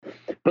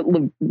But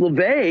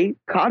LaVey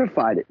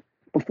codified it.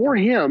 Before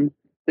him,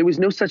 there was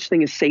no such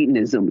thing as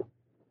Satanism.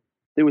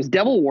 There was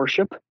devil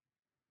worship,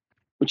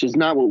 which is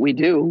not what we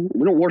do.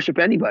 We don't worship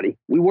anybody.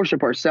 We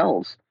worship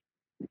ourselves.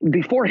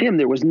 Before him,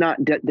 there was no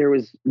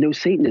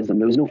Satanism.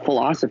 There was no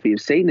philosophy of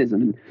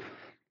Satanism.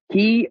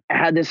 He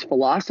had this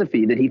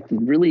philosophy that he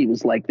really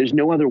was like, there's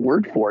no other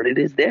word for it. It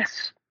is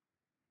this.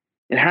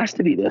 It has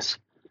to be this.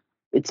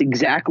 It's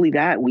exactly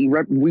that. We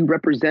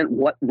represent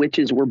what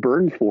witches were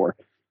burned for.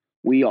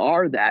 We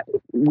are that.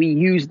 We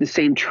use the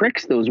same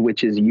tricks those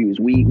witches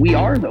use. We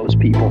are those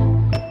people.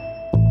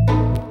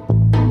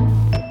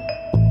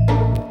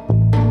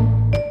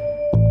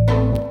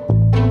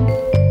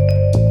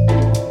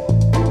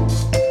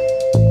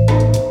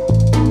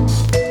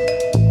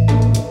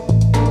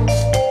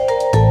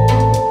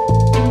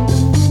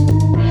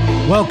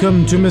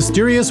 Welcome to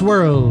Mysterious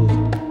World.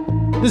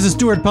 This is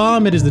Stuart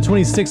Palm. It is the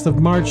 26th of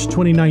March,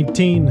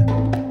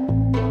 2019.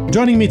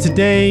 Joining me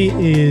today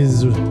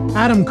is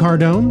Adam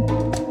Cardone,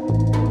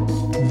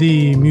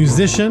 the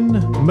musician,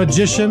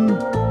 magician,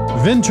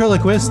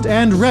 ventriloquist,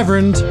 and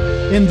reverend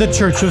in the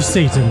Church of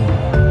Satan.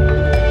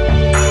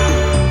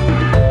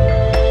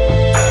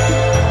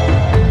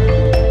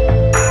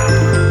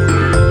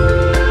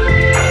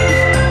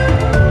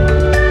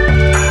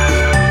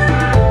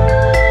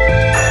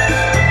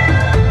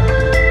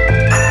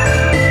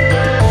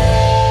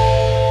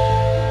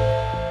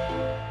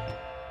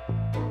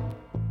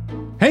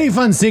 Hey,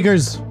 fun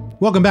seekers!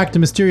 Welcome back to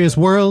Mysterious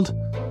World.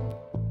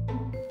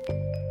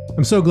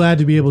 I'm so glad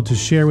to be able to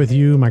share with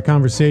you my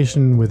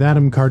conversation with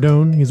Adam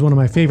Cardone. He's one of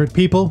my favorite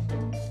people.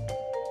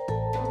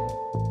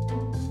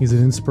 He's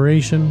an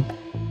inspiration.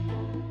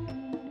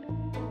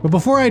 But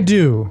before I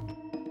do,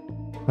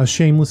 a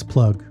shameless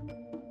plug.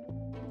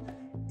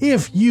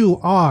 If you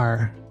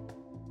are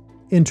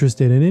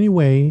interested in any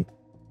way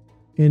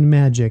in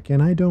magic,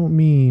 and I don't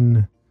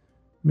mean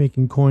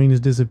making coins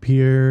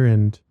disappear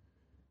and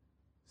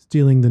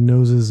stealing the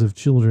noses of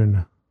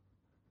children.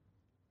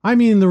 I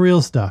mean the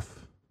real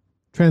stuff.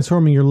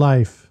 Transforming your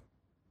life.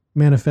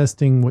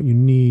 Manifesting what you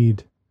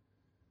need.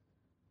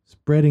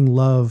 Spreading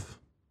love.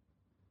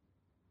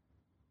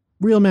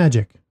 Real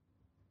magic.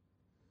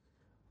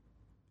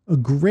 A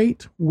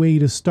great way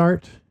to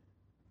start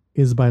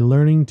is by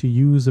learning to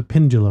use a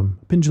pendulum.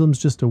 A pendulum's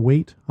just a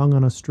weight hung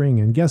on a string.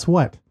 And guess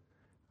what?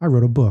 I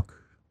wrote a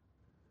book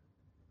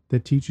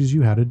that teaches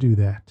you how to do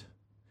that.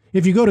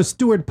 If you go to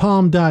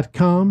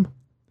stuartpalm.com,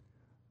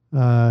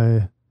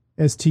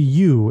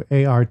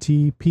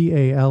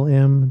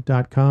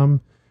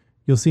 stuartpalm.com.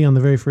 You'll see on the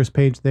very first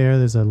page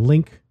there's a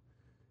link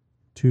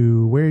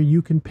to where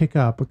you can pick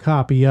up a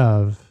copy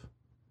of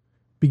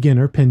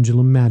Beginner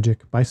Pendulum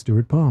Magic by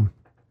Stuart Palm.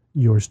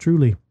 Yours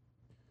truly.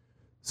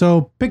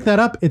 So pick that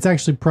up. It's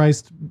actually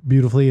priced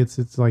beautifully.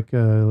 It's like, I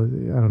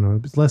don't know,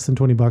 it's less than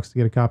 $20 to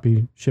get a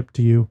copy shipped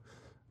to you.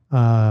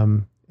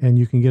 And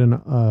you can get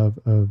a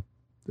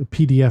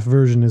PDF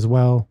version as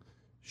well,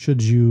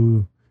 should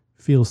you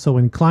feel so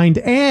inclined.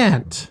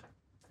 And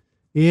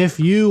if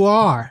you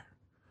are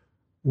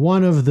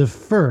one of the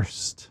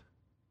first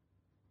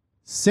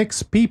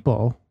 6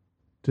 people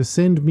to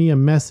send me a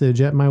message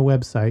at my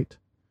website,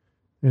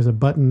 there's a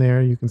button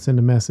there, you can send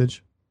a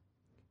message.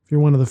 If you're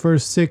one of the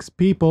first 6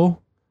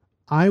 people,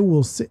 I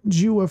will send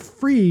you a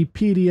free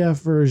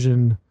PDF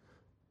version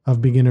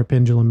of Beginner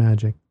Pendulum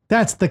Magic.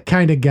 That's the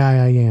kind of guy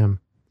I am.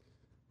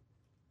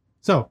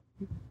 So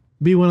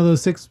be one of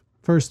those 6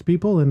 first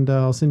people, and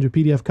I'll send you a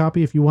PDF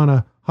copy. If you want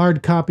a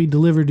hard copy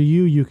delivered to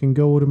you, you can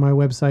go to my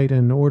website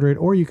and order it,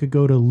 or you could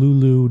go to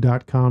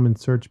lulu.com and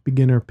search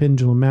Beginner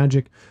Pendulum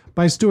Magic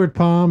by Stuart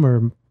Palm,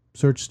 or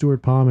search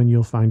Stuart Palm and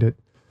you'll find it.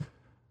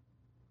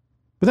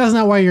 But that's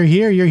not why you're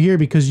here. You're here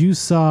because you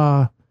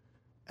saw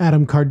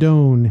Adam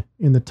Cardone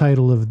in the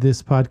title of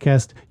this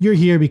podcast. You're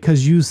here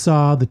because you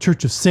saw the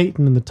Church of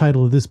Satan in the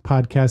title of this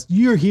podcast.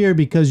 You're here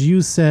because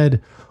you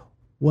said,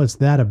 "What's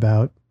that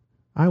about?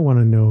 I want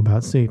to know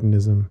about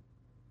Satanism."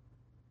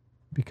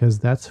 Because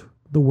that's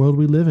the world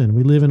we live in.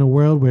 We live in a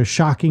world where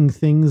shocking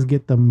things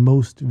get the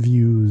most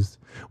views.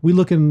 We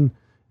look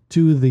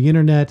into the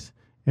internet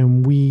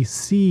and we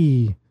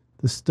see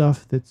the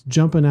stuff that's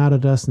jumping out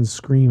at us and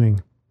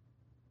screaming.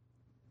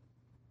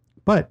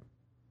 But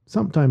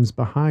sometimes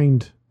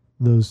behind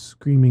those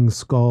screaming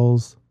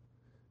skulls,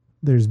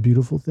 there's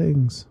beautiful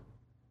things.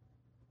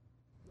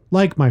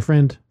 Like my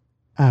friend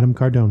Adam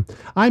Cardone.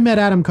 I met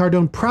Adam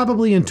Cardone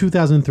probably in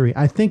 2003.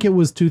 I think it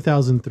was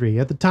 2003.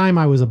 At the time,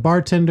 I was a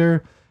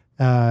bartender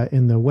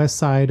in the west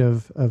side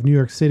of New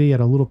York City at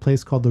a little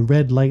place called the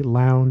Red Light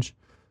Lounge.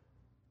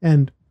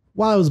 And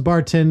while I was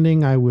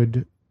bartending, I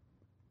would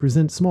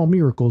present small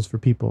miracles for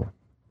people.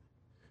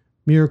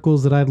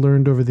 Miracles that I'd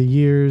learned over the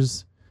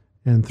years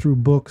and through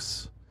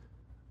books.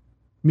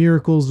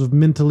 Miracles of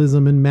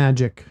mentalism and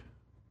magic.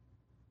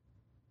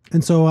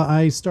 And so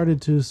I started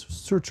to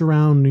search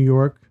around New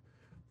York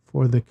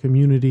for the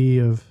community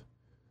of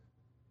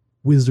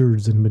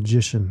wizards and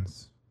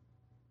magicians,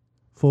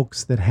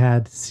 folks that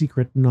had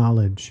secret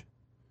knowledge.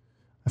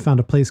 I found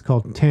a place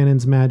called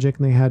Tannen's Magic,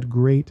 and they had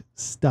great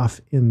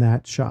stuff in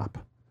that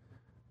shop.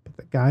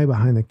 guy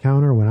behind the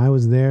counter, when I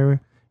was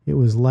there, it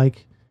was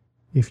like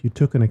if you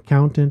took an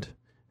accountant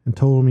and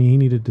told me he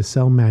needed to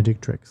sell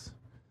magic tricks.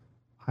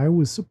 I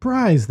was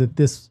surprised that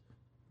this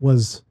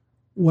was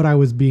what I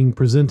was being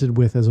presented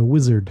with as a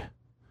wizard.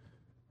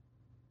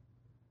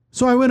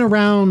 So I went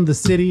around the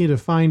city to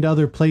find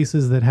other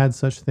places that had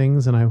such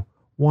things, and I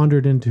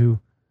wandered into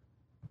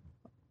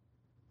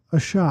a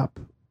shop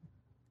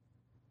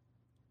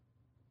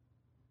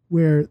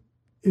where,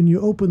 when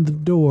you opened the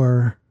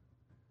door,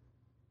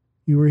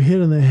 you were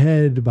hit on the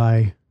head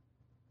by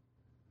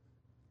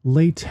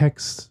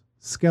latex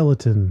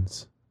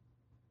skeletons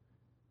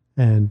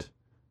and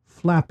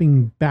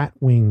flapping bat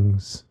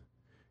wings,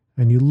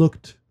 and you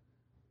looked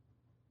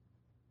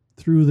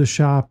through the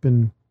shop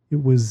and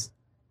it was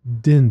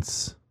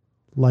dense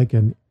like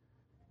an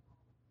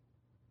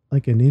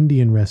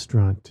Indian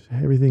restaurant.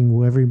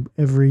 Everything,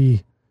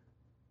 every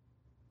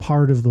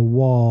part of the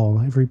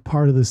wall, every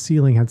part of the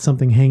ceiling had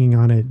something hanging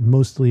on it.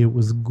 Mostly it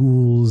was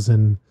ghouls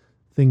and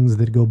things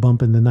that go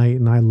bump in the night,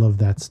 and I love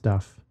that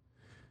stuff.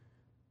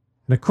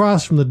 And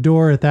across from the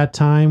door at that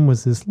time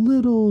was this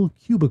little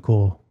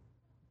cubicle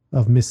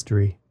of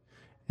mystery.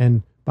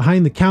 And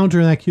behind the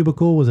counter in that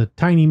cubicle was a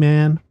tiny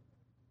man.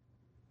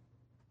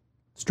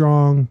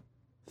 Strong,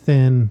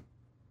 thin,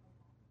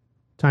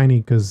 tiny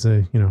because,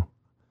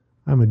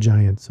 I'm a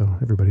giant, so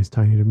everybody's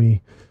tiny to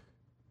me.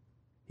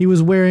 He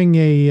was wearing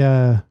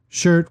a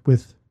shirt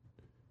with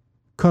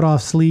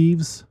cut-off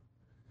sleeves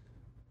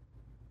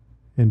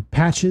and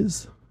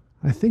patches.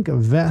 I think a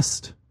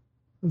vest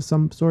of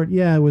some sort.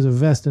 Yeah, it was a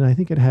vest, and I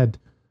think it had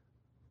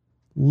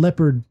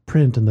leopard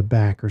print on the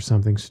back or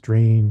something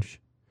strange.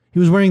 He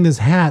was wearing this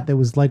hat that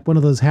was like one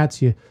of those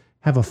hats you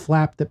have a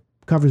flap that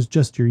covers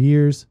just your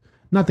ears.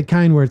 Not the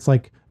kind where it's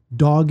like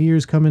dog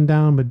ears coming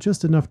down, but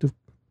just enough to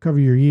cover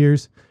your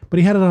ears. But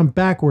he had it on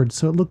backwards,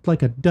 so it looked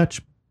like a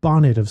Dutch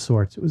bonnet of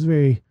sorts. It was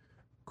very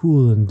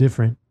cool and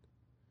different.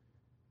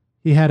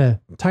 He had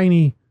a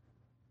tiny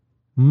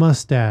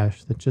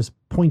mustache that just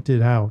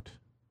pointed out.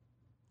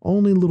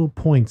 Only little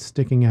points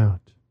sticking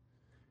out.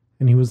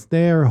 And he was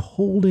there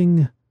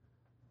holding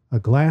a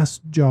glass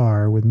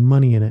jar with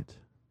money in it.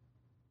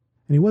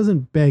 And he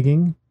wasn't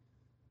begging.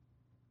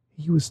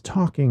 He was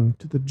talking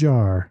to the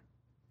jar.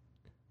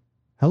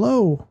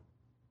 Hello?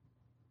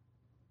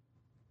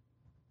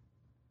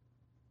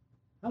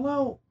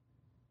 Hello?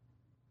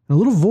 And a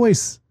little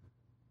voice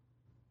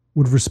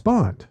would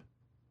respond.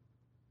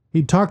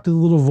 He'd talk to the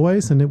little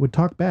voice and it would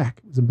talk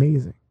back. It was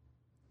amazing.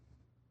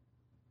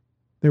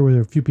 There were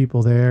a few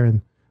people there,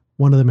 and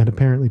one of them had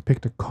apparently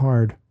picked a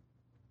card.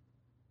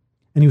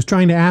 And he was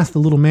trying to ask the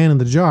little man in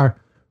the jar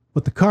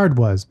what the card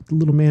was. But the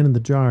little man in the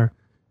jar,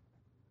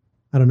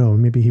 I don't know,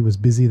 maybe he was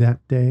busy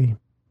that day.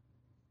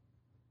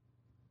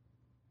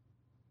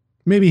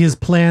 Maybe his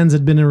plans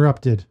had been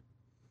interrupted.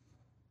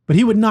 But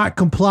he would not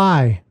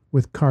comply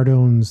with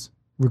Cardone's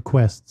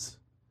requests.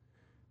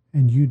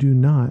 And you do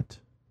not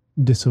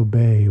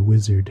disobey a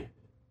wizard.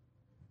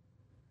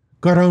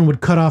 Cardone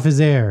would cut off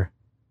his air.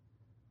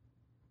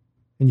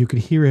 And you could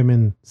hear him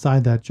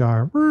inside that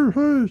jar.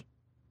 I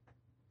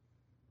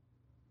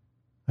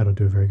don't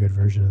do a very good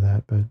version of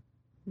that, but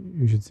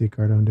you should see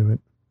Cardone do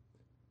it.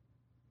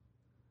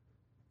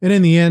 And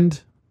in the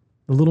end,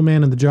 the little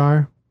man in the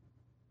jar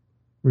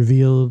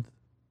revealed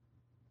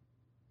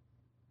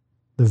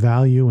the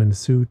value and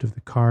suit of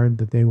the card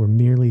that they were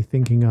merely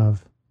thinking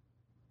of.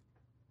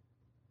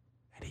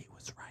 And he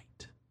was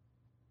right.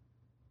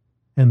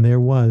 And there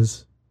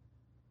was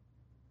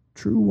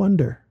true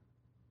wonder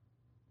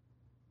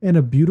and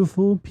a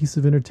beautiful piece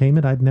of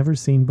entertainment I'd never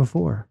seen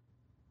before.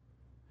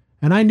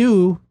 And I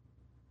knew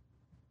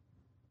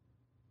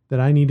that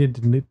I needed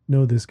to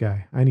know this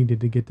guy. I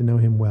needed to get to know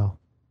him well.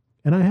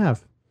 And I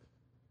have.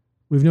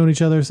 We've known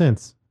each other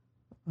since.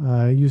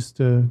 I used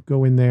to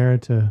go in there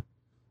to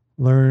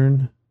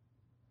learn,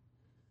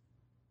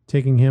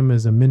 taking him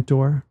as a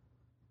mentor.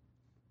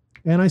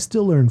 And I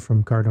still learn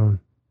from Cardone.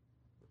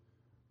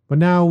 But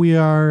now we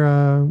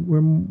are,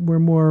 we're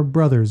more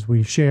brothers.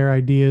 We share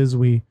ideas.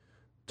 We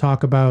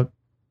talk about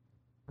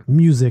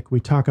music. We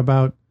talk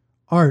about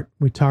art.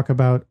 We talk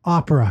about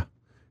opera.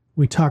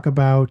 We talk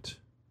about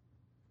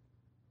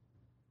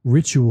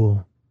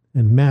ritual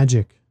and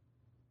magic.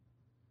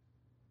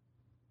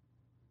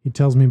 He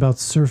tells me about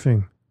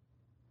surfing.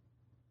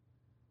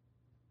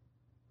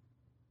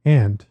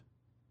 And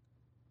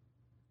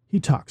he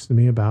talks to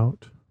me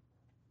about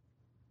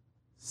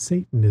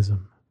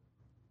Satanism.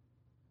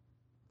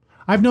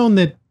 I've known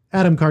that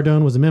Adam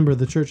Cardone was a member of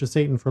the Church of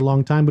Satan for a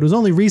long time, but it was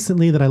only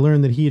recently that I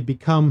learned that he had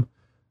become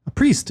a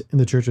priest in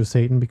the Church of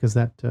Satan, because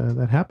that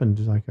happened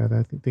like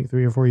I think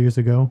 3 or 4 years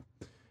ago.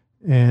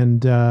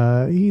 And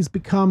he's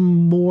become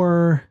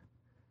more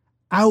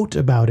out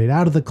about it,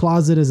 out of the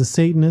closet as a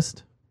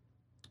Satanist.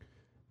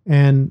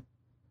 And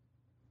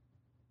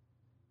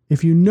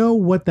if you know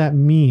what that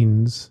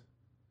means,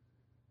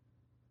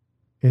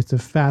 it's a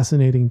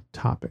fascinating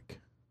topic.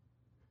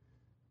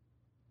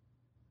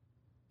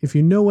 If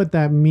you know what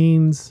that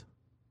means,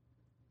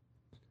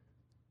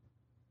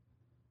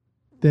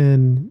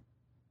 then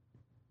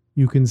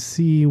you can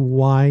see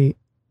why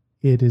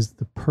it is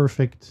the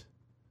perfect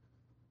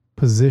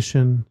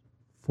position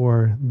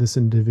for this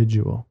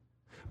individual.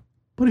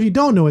 But if you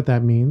don't know what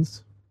that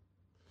means,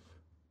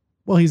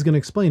 well, he's going to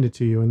explain it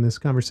to you in this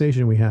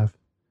conversation we have.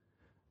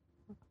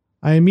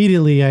 I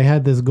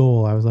had this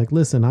goal. I was like,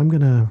 listen, I'm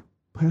going to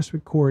press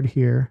record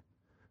here.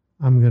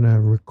 I'm going to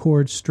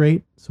record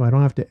straight so I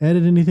don't have to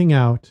edit anything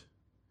out.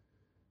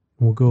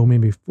 We'll go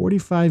maybe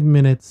 45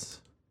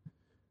 minutes,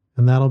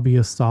 and that'll be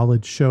a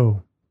solid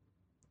show.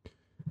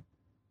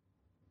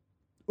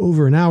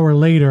 Over an hour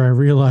later, I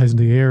realized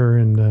the error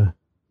in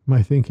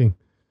my thinking.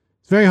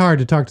 It's very hard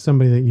to talk to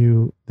somebody that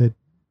you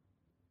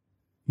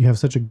have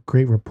such a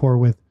great rapport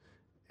with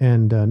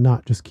and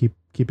not just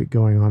keep it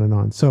going on and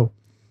on. So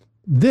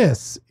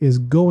this is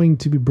going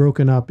to be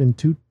broken up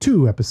into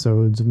 2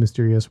 episodes of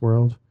Mysterious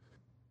World.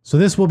 So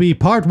this will be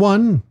part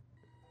 1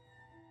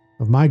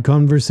 of my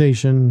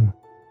conversation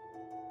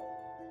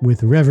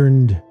with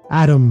Reverend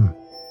Adam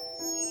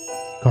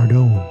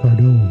Cardone.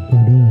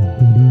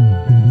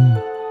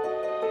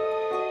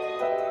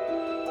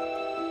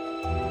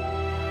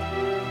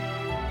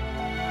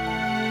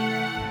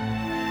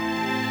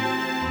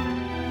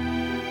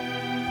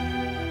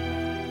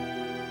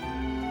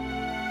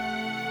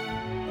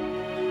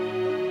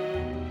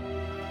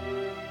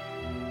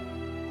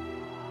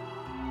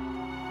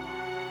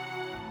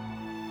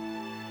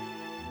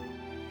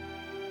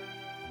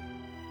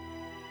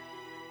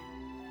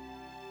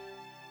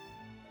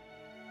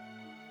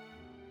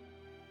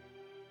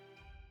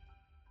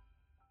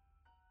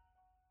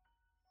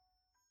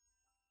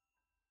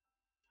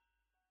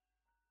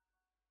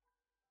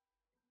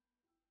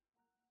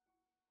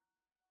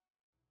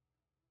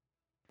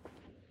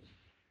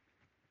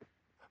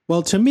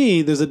 Well, to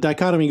me, there's a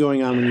dichotomy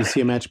going on when you see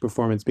a magic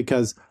performance,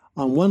 because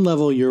on one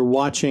level, you're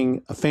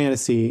watching a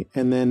fantasy,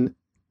 and then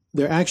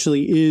there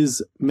actually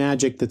is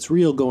magic that's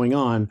real going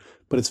on,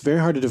 but it's very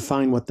hard to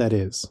define what that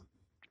is.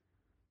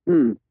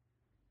 So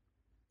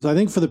I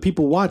think for the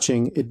people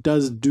watching, it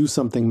does do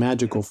something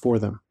magical for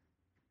them.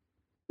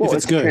 Well,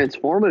 it's good.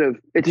 Transformative.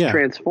 It's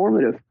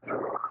transformative.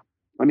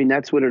 I mean,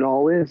 that's what it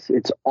all is.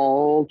 It's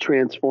all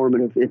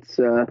transformative. It's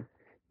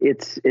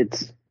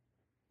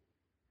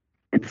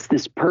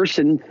this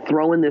person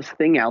throwing this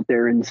thing out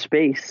there in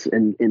space,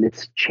 and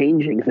it's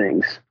changing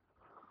things.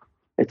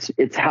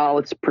 It's how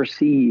it's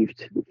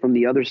perceived from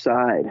the other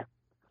side.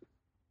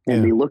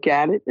 And they look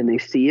at it and they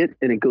see it,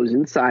 and it goes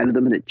inside of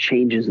them and it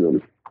changes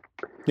them.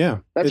 Yeah.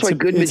 That's why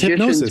good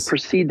magicians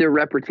precede their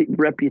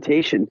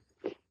reputation.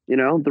 You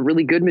know, the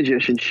really good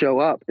magicians show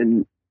up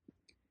and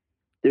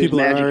there's people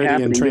magic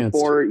happening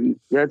before.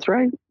 That's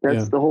right.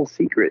 That's the whole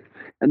secret.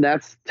 And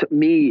that's to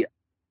me,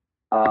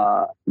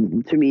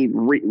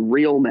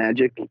 real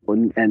magic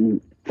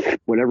and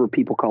whatever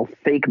people call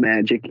fake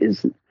magic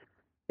is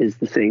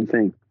the same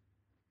thing.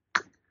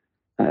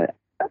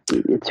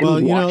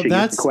 Well, you know,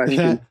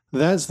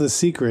 that's the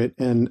secret,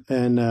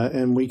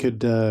 and we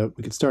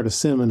could start a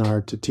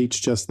seminar to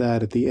teach just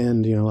that at the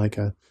end. You know, like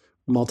a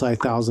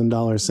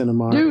multi-$1,000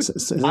 seminar.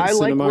 Dude, I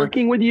like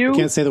working with you. I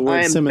can't say the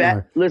word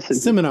seminar. Listen,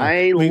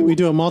 seminar. We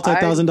do a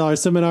multi-$1,000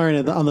 seminar,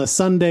 and on the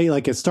Sunday,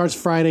 like it starts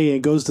Friday and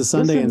it goes to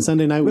Sunday, and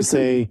Sunday night we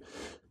say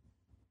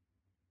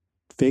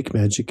fake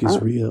magic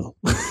is real.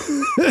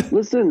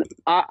 Listen,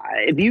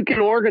 if you can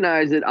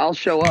organize it, I'll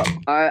show up.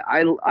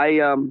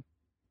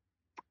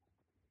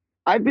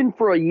 I've been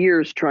for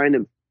years trying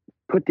to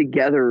put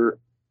together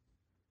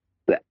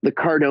the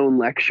Cardone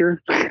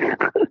lecture.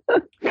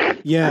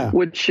 Yeah.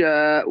 Which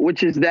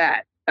is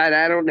that. And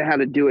I don't know how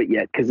to do it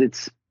yet because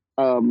it's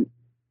although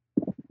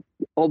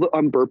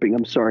I'm burping,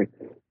 I'm sorry.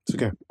 It's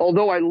okay.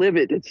 Although I live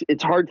it,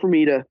 it's hard for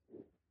me to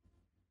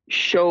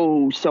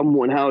show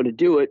someone how to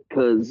do it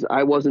because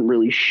I wasn't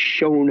really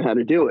shown how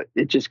to do it.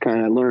 It just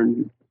kind of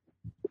learned.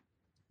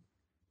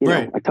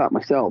 I taught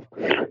myself.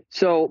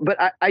 So, but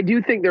I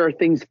do think there are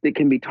things that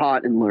can be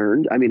taught and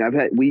learned. I mean,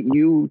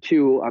 you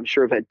too, I'm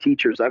sure have had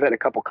teachers. I've had a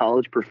couple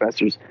college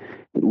professors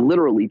that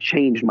literally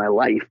changed my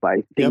life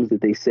by things that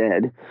they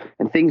said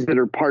and things that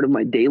are part of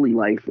my daily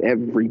life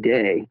every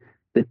day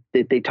that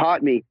they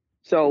taught me.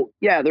 So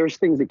yeah, there's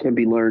things that can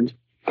be learned.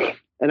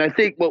 And I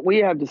think what we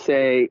have to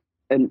say,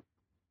 and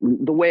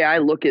the way I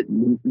look at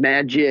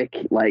magic,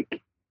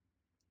 like,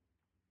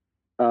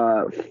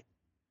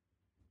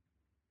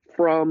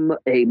 from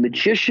a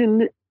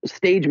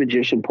stage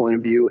magician point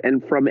of view,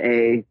 and from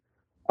a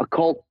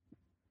occult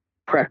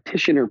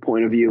practitioner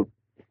point of view,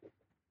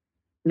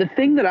 the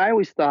thing that I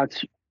always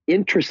thought's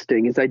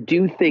interesting is I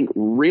do think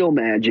real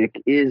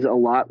magic is a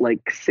lot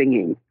like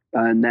singing,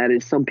 and that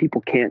is some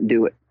people can't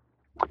do it.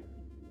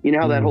 You know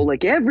how that whole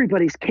like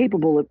everybody's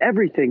capable of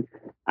everything.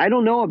 I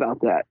don't know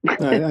about that.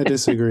 I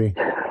disagree.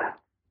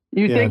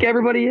 You think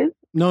everybody is?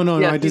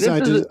 No. I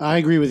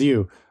agree with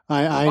you.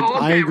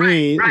 I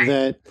agree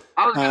that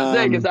I was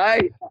going to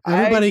say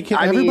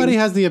because everybody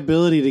has the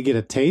ability to get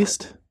a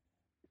taste.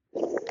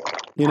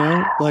 You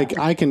know, like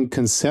I can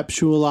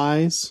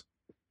conceptualize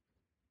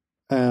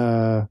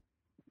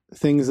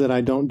things that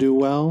I don't do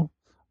well.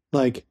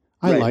 Like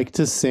I like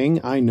to sing.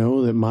 I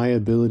know that my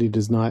ability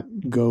does not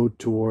go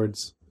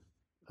towards,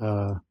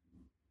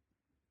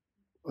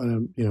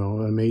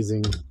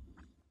 amazing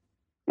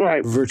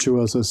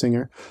virtuoso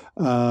singer.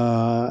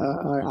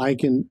 I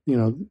can,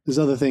 there's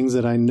other things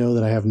that I know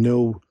that I have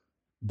no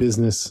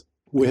business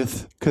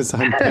with because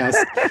I'm past.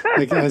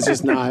 Like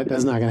that's not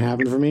going to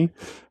happen for me.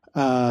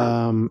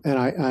 And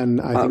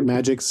I think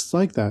magic's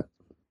like that.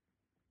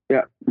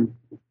 Yeah.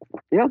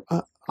 Yeah.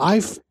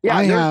 I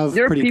have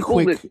pretty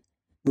quick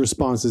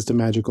responses to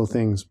magical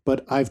things,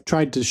 but I've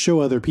tried to show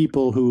other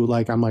people who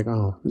I'm like,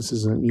 oh, this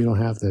isn't, you don't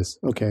have this.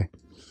 Okay.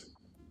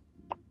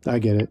 I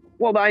get it.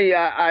 Well,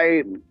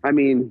 I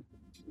mean,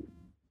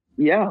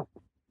 yeah,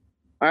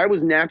 I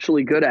was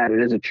naturally good at it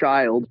as a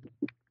child.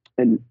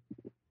 And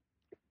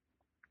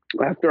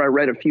after I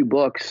read a few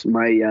books,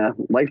 my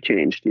life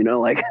changed, I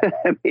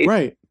mean,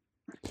 right.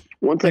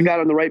 Once I got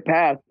on the right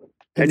path,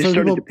 and I just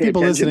started to pay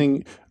people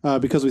listening,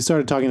 because we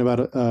started talking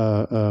about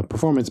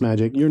performance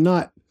magic, you're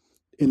not,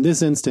 in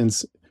this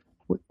instance,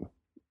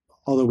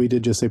 although we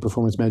did just say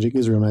performance magic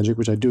is real magic,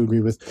 which I do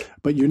agree with,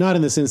 but you're not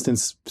in this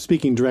instance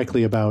speaking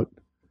directly about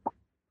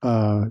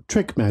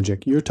trick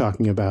magic. You're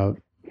talking about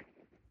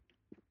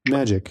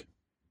magic.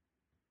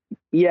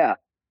 Yeah.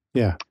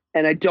 Yeah.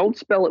 And I don't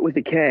spell it with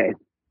a K.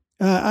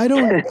 I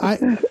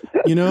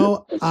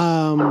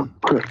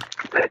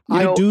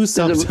do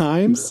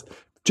sometimes,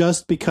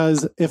 just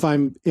because if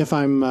I'm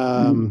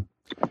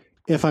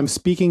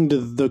speaking to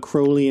the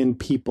Crowleyan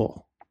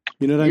people,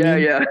 you know what I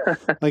mean? Yeah.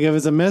 Like if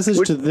it's a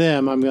message to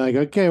them, I'm like,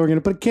 okay, we're going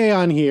to put a K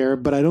on here,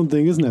 but I don't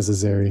think it's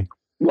necessary.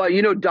 Well,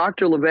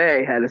 Dr.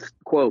 LeVay had a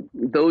quote,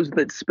 "Those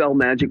that spell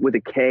magic with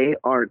a K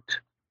aren't."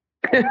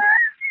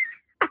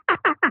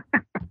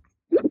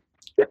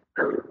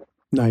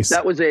 Nice.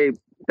 That was a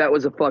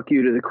fuck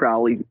you to the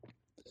Crowley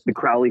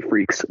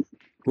freaks.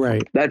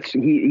 Right.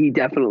 He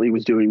definitely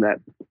was doing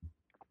that.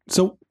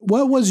 So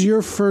what was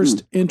your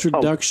first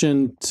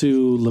introduction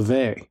to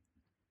LeVay?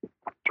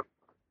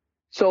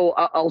 So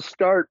I'll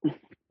start.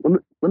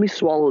 Let me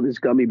swallow this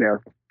gummy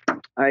bear.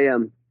 I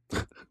am.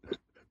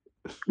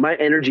 My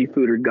energy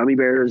food are gummy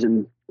bears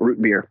and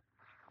root beer.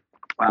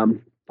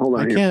 Hold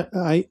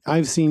on.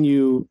 I've seen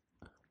you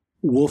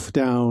wolf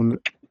down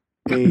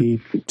a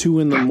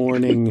 2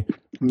 a.m.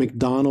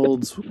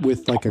 McDonald's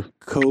with like a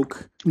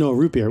Coke. No,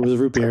 root beer. It was a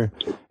root beer.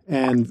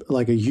 And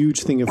like a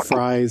huge thing of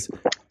fries.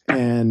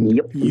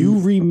 And you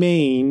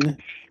remain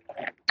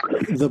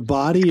the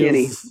body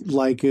skinny of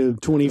like a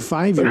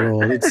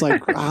 25-year-old. It's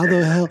like, how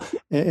the hell?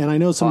 And I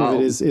know some of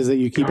it is that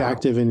you keep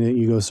active and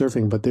you go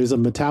surfing, but there's a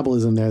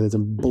metabolism there that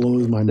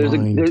blows my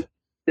mind.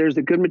 There's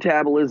a good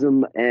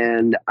metabolism,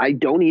 and I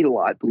don't eat a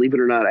lot. Believe it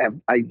or not,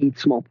 I eat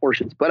small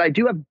portions, but I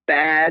do have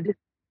bad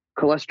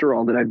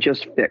cholesterol that I've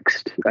just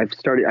fixed. I've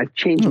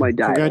changed my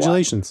diet.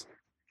 Congratulations.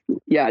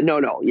 Yeah,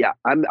 no. Yeah,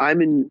 I'm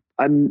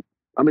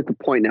at the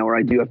point now where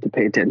I do have to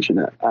pay attention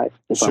if I'm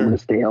going to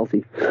stay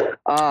healthy.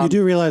 You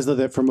do realize though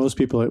that for most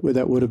people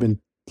that would have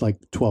been like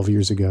 12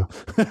 years ago.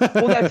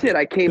 Well, that's it.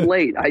 I came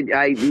late.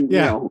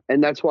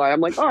 And that's why I'm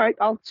like, all right,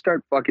 I'll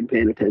start fucking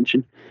paying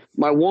attention.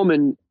 My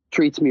woman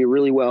treats me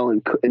really well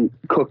and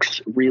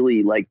cooks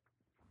really like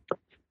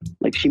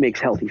she makes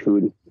healthy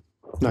food.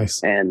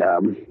 Nice. And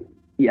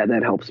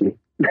that helps me.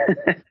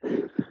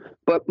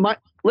 But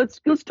let's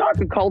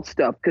talk occult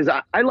stuff, because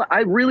I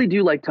really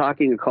do like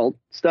talking occult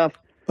stuff.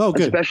 Oh,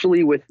 good.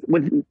 Especially with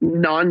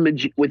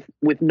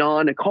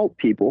non-occult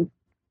people.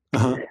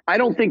 Uh-huh. I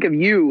don't think of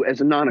you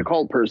as a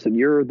non-occult person.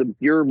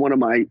 You're one of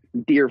my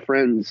dear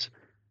friends.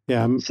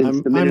 Yeah, I'm I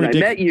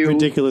met you.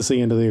 Ridiculously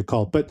into the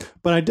occult, but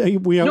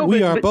we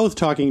are both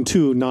talking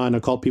to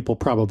non-occult people,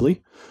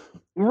 probably.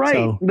 Right,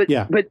 so, but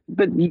yeah. but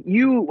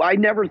you, I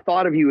never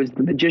thought of you as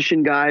the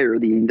magician guy or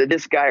the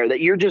this guy, or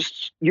that you're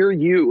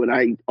you, and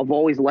I've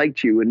always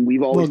liked you, and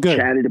we've always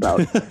chatted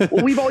about.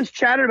 We've always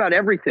chatted about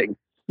everything.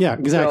 Yeah,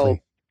 exactly.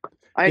 So,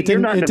 it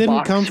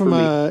didn't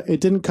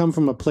come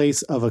from a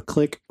place of a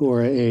clique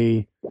or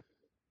a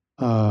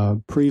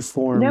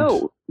preformed.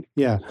 No.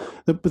 Yeah,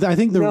 but I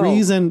think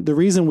the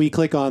reason we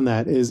click on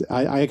that is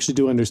I actually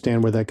do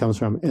understand where that comes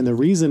from, and the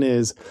reason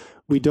is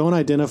we don't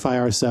identify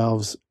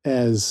ourselves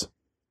as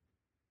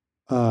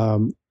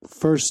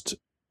first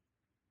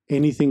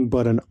anything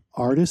but an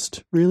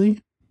artist,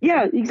 really.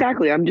 Yeah,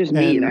 exactly. I'm just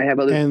me, and I have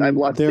other. I have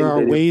lots. There are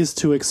ways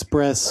to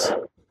express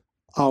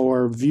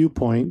our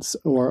viewpoints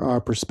or our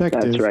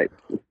perspective. That's right.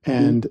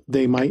 And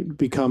they might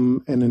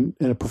become in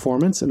a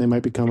performance, and they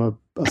might become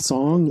a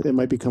song. It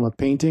might become a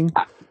painting.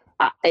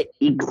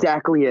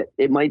 Exactly it.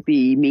 It might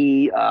be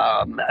me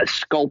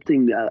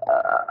sculpting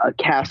a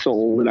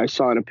castle that I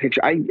saw in a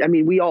picture. I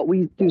mean, we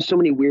do so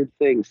many weird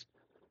things.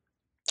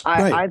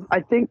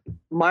 I think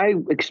my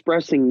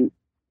expressing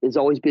has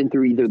always been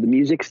through either the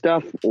music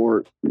stuff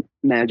or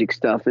magic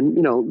stuff, and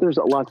there's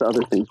lots of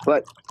other things,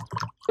 but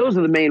those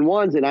are the main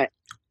ones. And I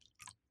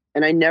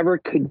never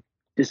could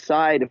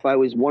decide if I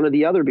was one or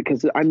the other,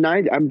 because I'm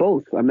neither. I'm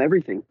both. I'm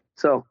everything.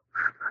 So.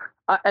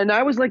 And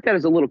I was like that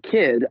as a little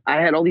kid.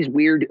 I had all these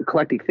weird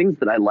eclectic things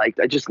that I liked.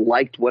 I just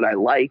liked what I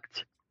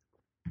liked,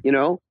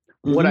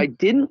 What I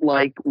didn't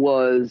like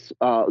was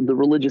the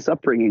religious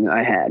upbringing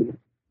I had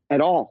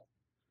at all.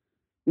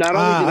 Not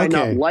only did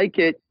I not like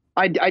it,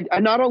 I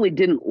not only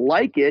didn't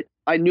like it,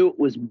 I knew it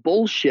was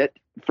bullshit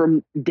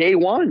from day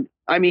one.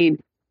 I mean,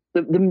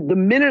 the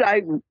minute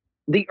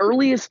the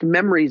earliest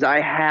memories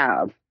I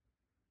have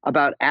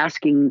about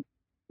asking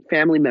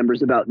family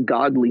members about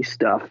godly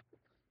stuff,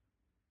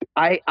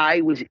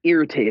 I was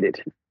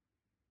irritated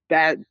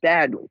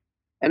badly.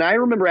 And I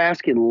remember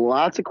asking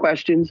lots of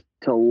questions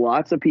to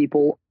lots of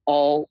people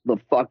all the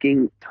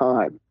fucking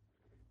time,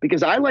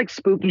 because I like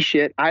spooky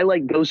shit. I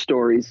like ghost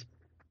stories.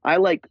 I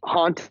like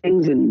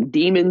hauntings and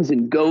demons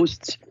and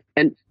ghosts.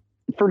 And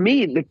for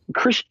me, the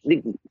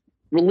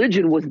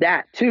religion was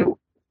that too.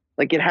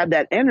 Like, it had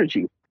that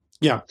energy.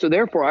 Yeah. So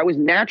therefore, I was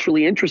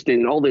naturally interested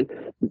in all the,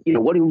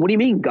 what do you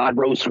mean God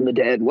rose from the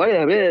dead?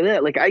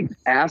 Like, I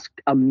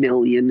asked a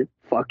million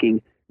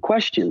fucking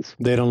questions.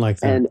 They don't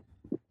like that.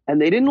 And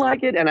they didn't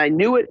like it, and I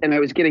knew it, and I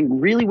was getting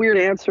really weird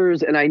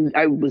answers, and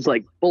I was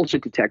like,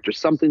 bullshit detector,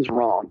 something's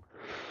wrong.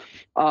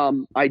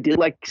 I did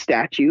like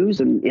statues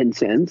and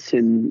incense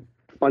and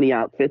funny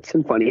outfits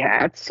and funny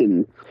hats,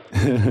 and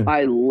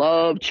I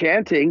love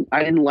chanting.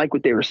 I didn't like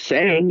what they were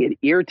saying. It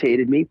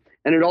irritated me.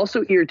 And it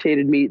also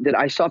irritated me that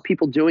I saw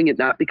people doing it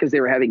not because they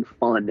were having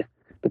fun,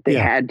 but they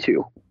had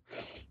to.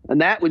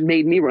 And that would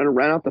made me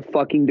run out the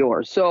fucking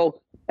door. So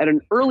at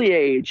an early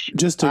age,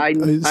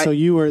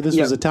 you were, this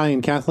was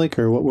Italian Catholic,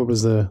 or what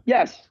was the?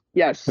 Yes.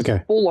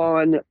 Okay.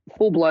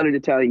 Full-blooded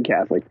Italian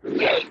Catholic.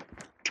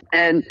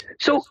 And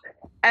so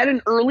at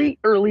an early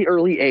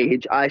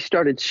age, I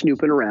started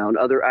snooping around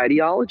other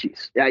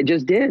ideologies. I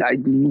just did. I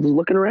was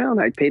looking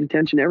around. I paid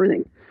attention to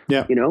everything.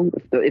 Yeah.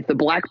 If the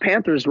Black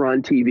Panthers were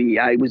on TV,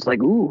 I was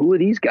like, ooh, who are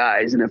these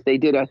guys? And if they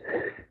did a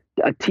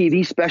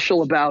TV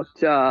special about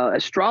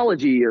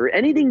astrology or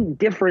anything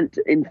different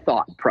in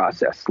thought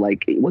process,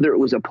 like whether it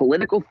was a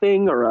political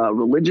thing or a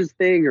religious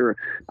thing, or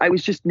I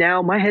was just,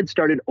 now my head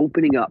started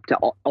opening up to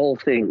all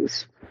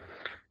things.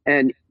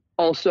 And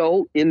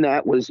also in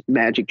that was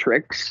magic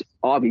tricks,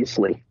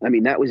 obviously. I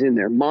mean, that was in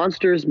there.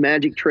 Monsters,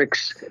 magic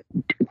tricks,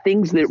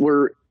 things that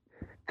were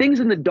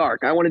things in the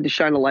dark I wanted to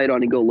shine a light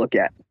on and go look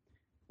at.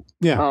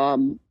 Yeah.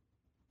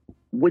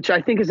 Which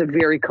I think is a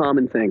very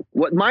common thing.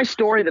 What my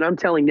story that I'm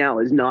telling now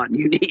is not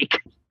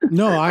unique.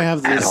 No, I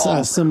have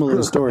this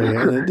similar story.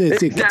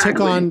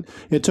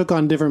 It took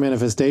on different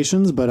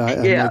manifestations, but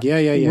I'm like,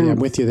 I'm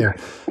with you there.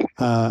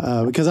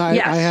 Because I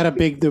had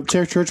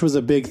the church was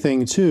a big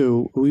thing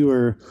too. We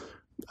were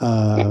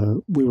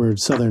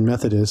Southern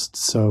Methodists,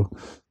 so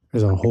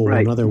there's a whole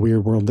another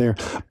weird world there.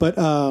 But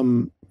I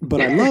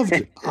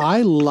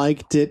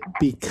liked it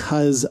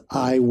because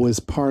I was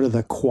part of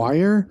the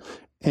choir.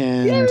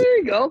 And there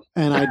you go.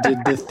 And I did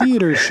the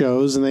theater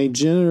shows, and they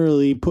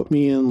generally put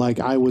me in like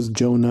I was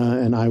Jonah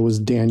and I was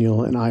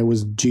Daniel and I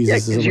was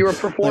Jesus. Yeah, because you're a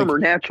performer,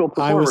 natural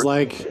performer. I was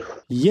like,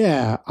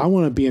 I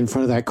want to be in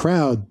front of that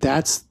crowd.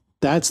 That's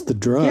the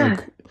drug.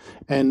 Yeah.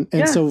 And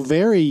so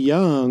very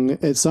young,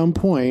 at some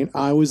point,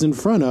 I was in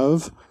front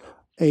of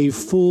a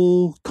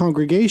full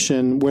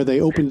congregation where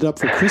they opened it up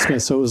for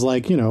Christmas. So it was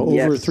like,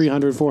 over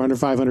 300, 400,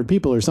 500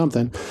 people or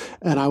something.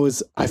 And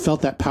I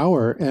felt that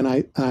power. And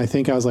I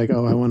think I was like,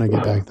 oh, I want to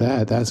get back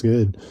that. That's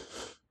good.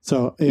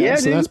 So, so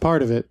that's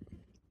part of it.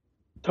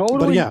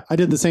 Totally. But I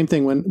did the same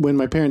thing when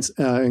my parents,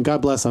 and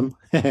God bless them,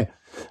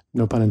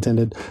 no pun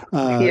intended,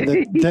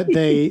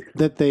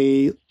 that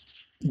they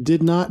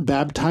did not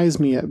baptize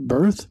me at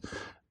birth,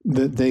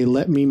 that they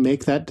let me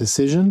make that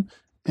decision.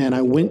 And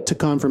I went to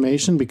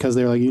confirmation because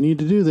they were like, you need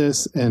to do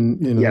this. And,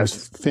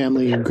 there's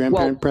family and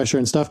grandparent pressure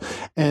and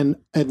stuff. And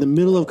at the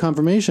middle of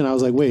confirmation, I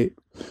was like, wait,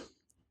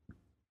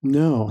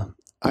 no,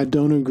 I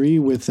don't agree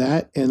with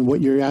that. And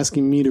what you're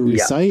asking me to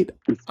recite,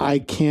 I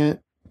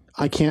can't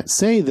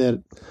say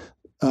that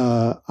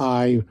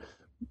I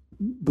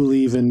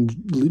believe in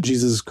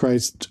Jesus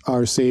Christ,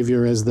 our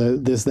Savior, as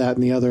this, that,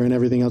 and the other, and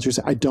everything else you're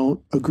saying. I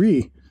don't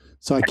agree.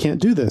 So I can't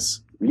do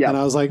this. Yeah. And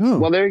I was like, oh,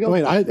 well, there you go.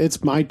 Wait,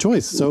 it's my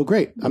choice. So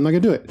great. I'm not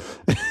going to do it.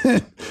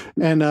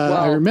 And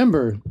I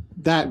remember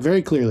that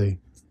very clearly.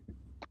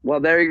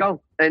 Well, there you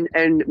go.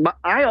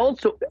 I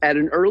also, at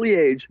an early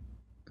age,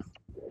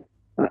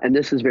 and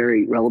this is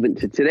very relevant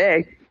to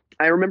today,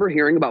 I remember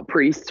hearing about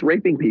priests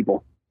raping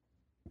people.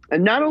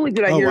 And not only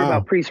did I hear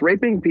about priests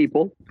raping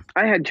people,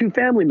 I had 2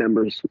 family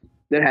members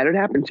that had it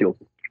happen to.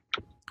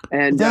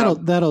 And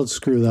that'll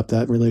screw up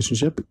that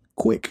relationship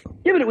quick.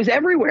 Yeah, but it was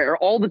everywhere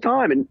all the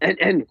time.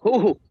 And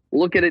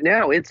look at it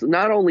now. It's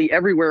not only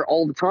everywhere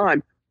all the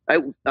time.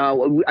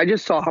 I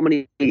just saw how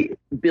many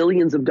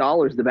billions of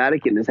dollars the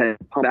Vatican has had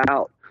pumped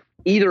out,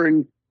 either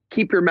in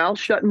keep your mouth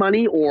shut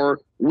money or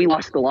we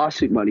lost the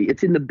lawsuit money.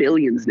 It's in the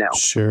billions now.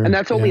 Sure. And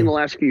that's only in the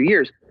last few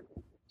years.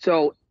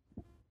 So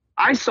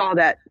I saw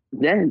that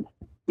then,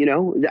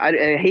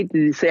 I hate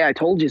to say I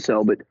told you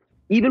so, but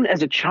even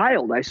as a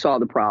child, I saw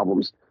the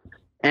problems.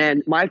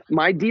 And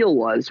my deal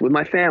was with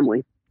my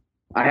family,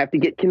 I have to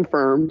get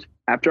confirmed.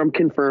 After I'm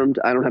confirmed,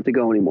 I don't have to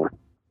go anymore.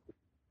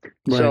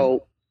 Right.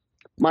 So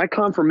my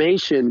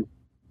confirmation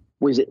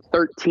was it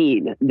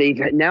 13? They've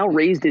now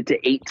raised it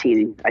to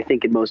 18, I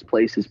think, in most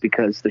places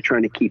because they're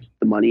trying to keep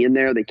the money in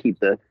there. They keep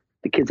the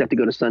kids have to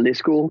go to Sunday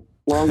school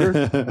longer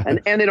and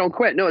they don't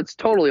quit. No, it's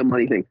totally a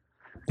money thing.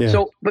 Yeah.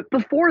 So, but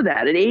before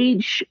that, at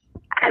age,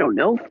 I don't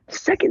know,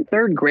 2nd,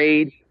 3rd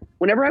grade,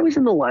 whenever I was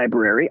in the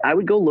library, I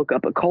would go look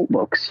up occult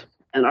books,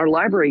 and our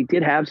library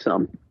did have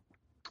some.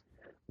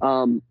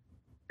 So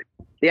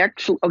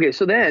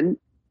then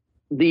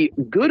the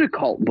good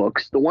occult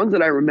books, the ones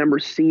that I remember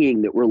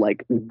seeing that were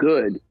like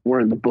good, were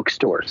in the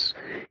bookstores.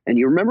 And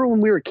you remember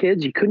when we were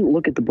kids, you couldn't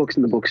look at the books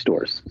in the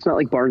bookstores. It's not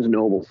like Barnes and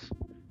Nobles.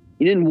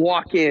 You didn't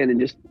walk in and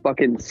just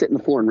fucking sit on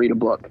the floor and read a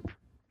book.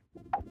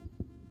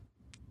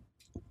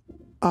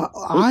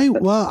 I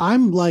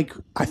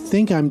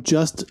think I'm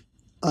just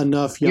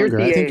enough younger.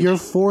 I think you're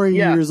 4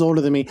 years older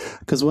than me.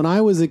 Because when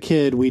I was a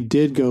kid, we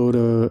did go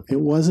to. It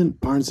wasn't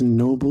Barnes and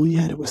Noble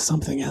yet. It was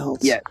something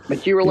else. Yeah,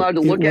 but you were allowed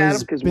to look at them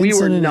because we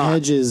were not.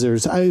 Hedges or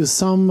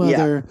some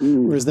other.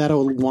 Or is that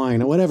Old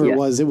Wine or whatever it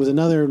was? It was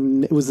another.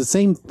 It was the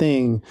same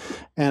thing.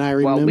 And I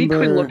remember. Well, we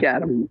couldn't look at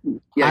them.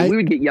 Yeah, we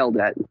would get yelled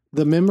at.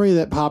 The memory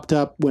that popped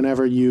up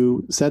whenever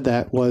you said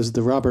that was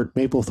the Robert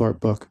Mapplethorpe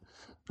book.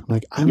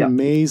 Like, I'm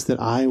amazed that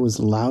I was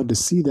allowed to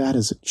see that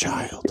as a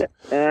child.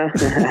 Well,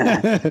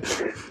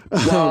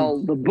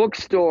 the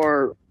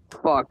bookstore,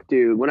 fuck,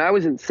 dude. When I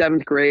was in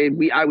 7th grade,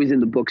 I was in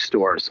the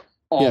bookstores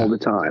all the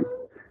time.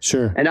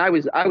 Sure. And I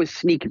was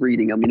sneak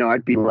reading them. You know,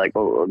 I'd be like,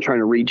 trying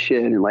to read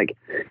shit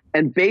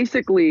and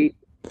basically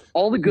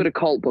all the good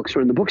occult books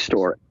are in the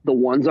bookstore. The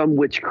ones on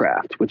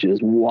witchcraft, which is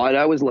what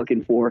I was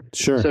looking for.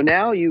 Sure. So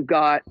now you've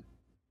got.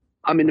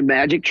 I'm into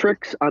magic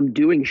tricks. I'm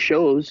doing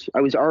shows. I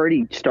was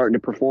already starting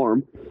to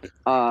perform,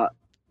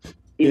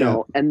 you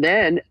know, and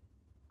then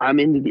I'm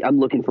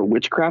looking for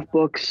witchcraft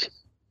books.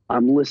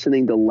 I'm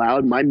listening to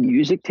loud. My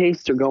music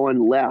tastes are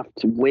going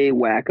left, way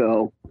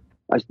wacko.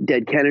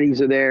 Dead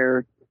Kennedys are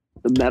there.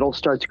 The metal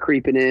starts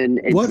creeping in.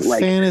 It's what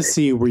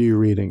fantasy were you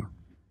reading?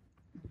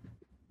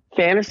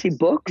 Fantasy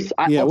books?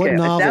 What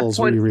novels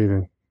were you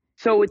reading?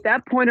 So at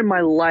that point in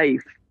my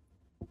life,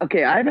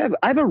 I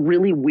have a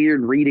really weird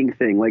reading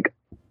thing. Like,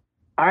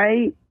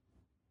 I've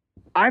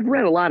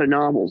read a lot of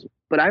novels,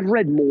 but I've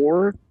read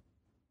more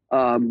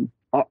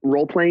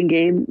role-playing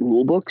game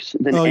rule books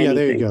than anything. Yeah,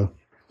 there you go.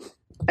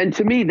 And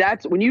to me,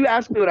 that's when you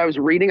ask me what I was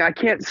reading, I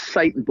can't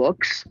cite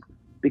books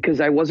because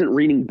I wasn't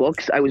reading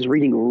books. I was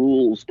reading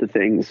rules to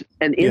things.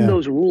 And in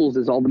those rules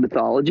is all the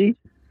mythology.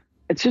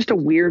 It's just a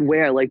weird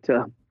way I like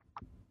to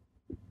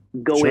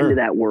go into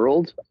that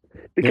world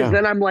because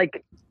then I'm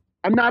like,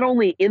 I'm not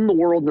only in the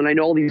world and I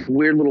know all these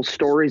weird little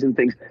stories and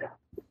things.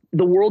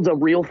 The world's a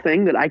real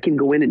thing that I can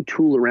go in and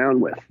tool around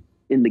with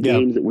in the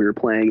games that we were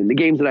playing and the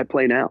games that I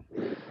play now.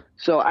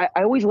 So I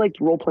always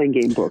liked role-playing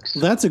game books.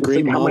 That's a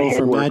great model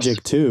for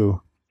Magic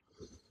too.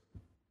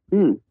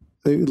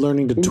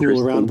 Learning to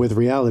tool around with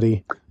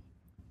reality.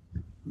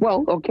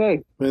 Well,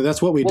 okay. I mean,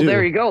 that's what we do. Well,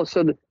 there you go.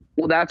 So,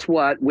 that's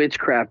what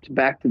witchcraft,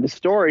 back to the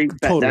story,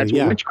 that's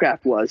what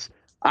witchcraft was.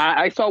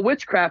 I saw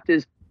witchcraft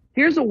as,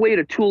 here's a way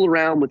to tool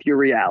around with your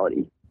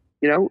reality.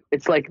 You know,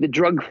 it's like the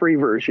drug-free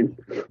version.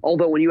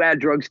 Although when you add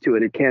drugs to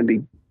it, it can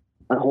be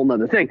a whole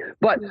nother thing.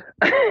 But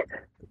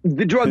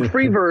the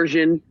drug-free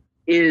version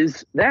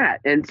is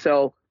that. And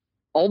so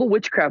all the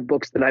witchcraft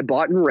books that I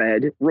bought and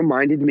read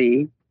reminded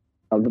me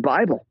of the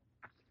Bible.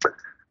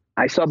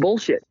 I saw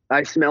bullshit.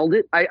 I smelled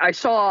it. I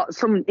saw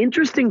some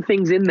interesting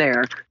things in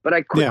there, but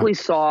I quickly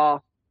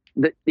saw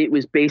that it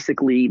was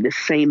basically the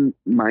same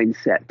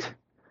mindset.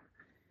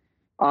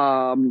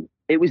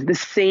 It was the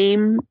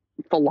same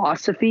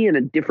philosophy in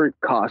a different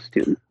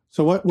costume.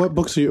 So what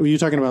books are you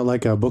talking about?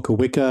 Like a book of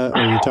Wicca? Or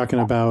are you talking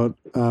about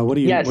what are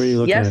you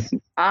looking at?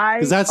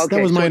 Because that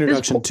was my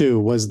introduction too,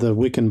 was the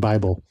Wiccan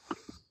Bible,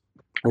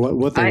 or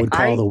what they would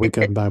call the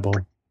Wiccan Bible.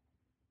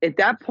 At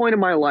that point in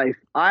my life,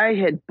 I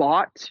had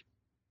bought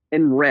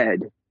and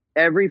read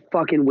every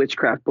fucking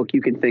witchcraft book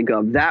you can think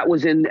of. That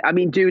was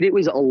dude, it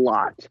was a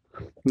lot.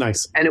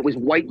 Nice. And it was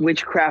white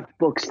witchcraft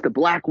books, the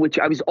black witch.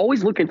 I was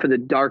always looking for the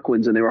dark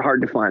ones, and they were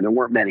hard to find. There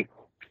weren't many.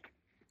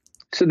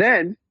 So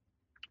then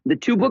the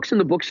two books in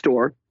the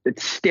bookstore that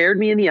stared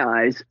me in the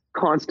eyes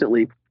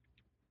constantly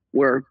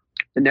were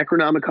the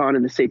Necronomicon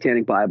and the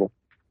Satanic Bible.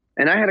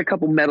 And I had a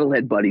couple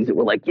metalhead buddies that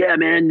were like, yeah,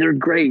 man, they're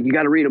great. You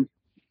got to read them.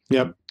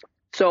 Yep.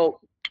 So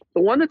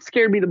the one that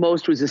scared me the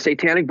most was the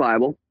Satanic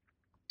Bible.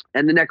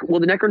 And the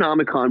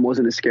Necronomicon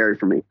wasn't as scary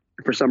for me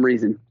for some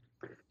reason.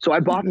 So I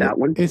bought that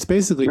one. It's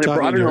basically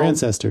talking to your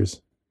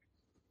ancestors.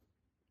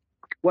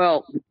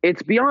 Well,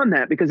 it's beyond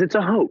that because it's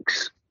a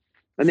hoax.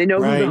 And they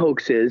know who the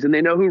hoax is, and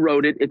they know who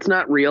wrote it. It's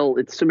not real.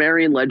 It's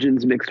Sumerian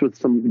legends mixed with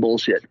some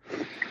bullshit.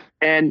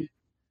 And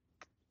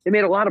they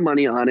made a lot of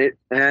money on it.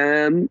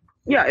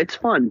 Yeah, it's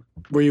fun.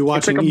 Were you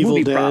watching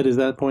Evil Dead? Is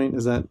that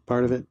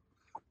part of it?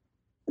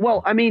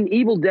 Well, I mean,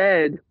 Evil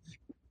Dead,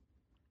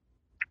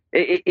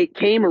 it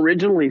came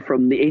originally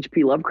from the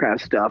H.P.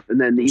 Lovecraft stuff,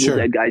 and then the Evil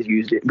Dead guys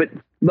used it.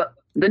 But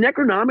the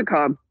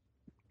Necronomicon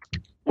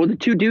were the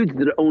two dudes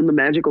that owned the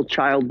Magical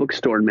Child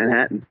bookstore in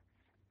Manhattan.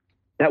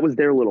 That was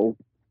their little...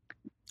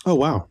 Oh,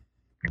 wow.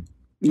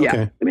 Yeah,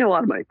 Okay. I mean, a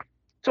lot of money.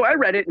 So I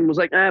read it and was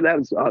like, that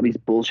was obvious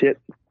bullshit.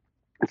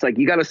 It's like,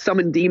 you got to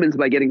summon demons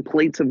by getting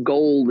plates of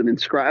gold and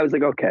inscribe. I was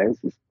like, okay, this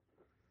is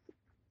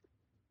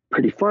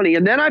pretty funny.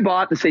 And then I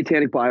bought the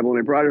Satanic Bible and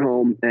I brought it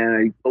home and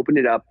I opened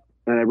it up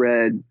and I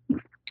read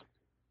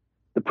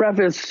the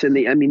preface and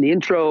the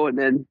intro, and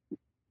then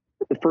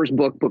the first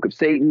book of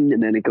Satan,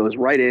 and then it goes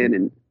right in.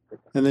 And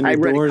then I your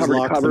read it doors cover to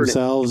locked cover,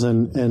 themselves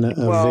and a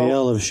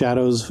veil of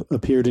shadows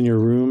appeared in your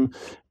room,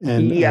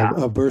 and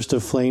a burst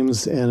of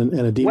flames and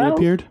a demon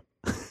appeared?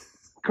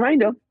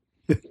 Kind of.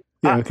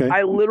 Yeah, okay.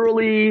 I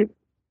literally,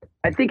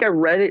 I think I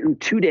read it in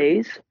 2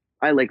 days.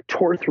 I like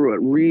tore through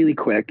it really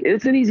quick.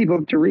 It's an easy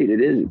book to read.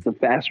 It is. It's a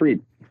fast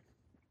read.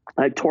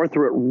 I tore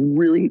through it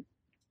really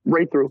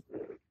right through.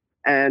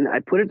 And I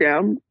put it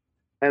down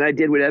and I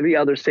did what every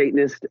other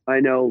Satanist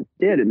I know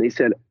did. And they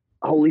said,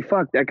 holy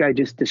fuck, that guy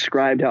just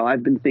described how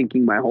I've been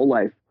thinking my whole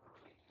life.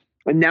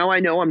 And now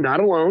I know I'm not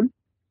alone.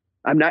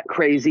 I'm not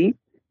crazy.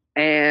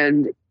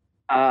 And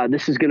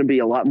this is going to be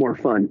a lot more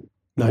fun.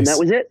 Nice. And that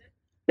was it.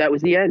 That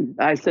was the end.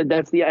 I said,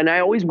 that's the end. And I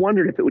always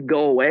wondered if it would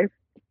go away.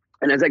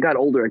 And as I got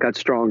older, it got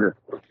stronger.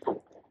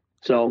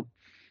 So,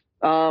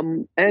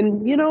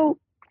 and you know,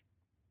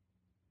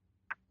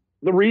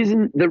 the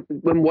reason,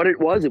 what it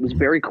was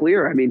very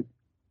clear. I mean,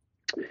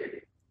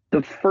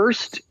 the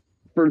first,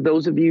 for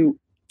those of you,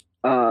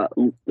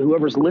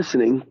 whoever's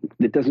listening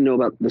that doesn't know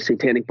about the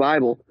Satanic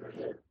Bible,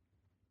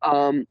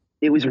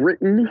 it was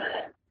written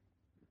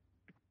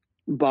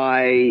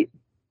by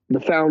the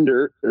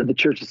founder of the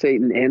Church of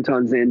Satan,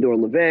 Anton Szandor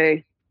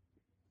LaVey,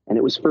 and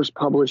it was first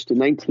published in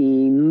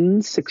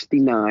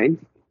 1969,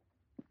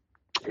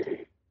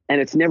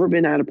 and it's never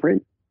been out of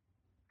print.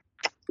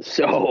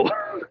 So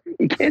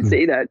you can't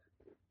say that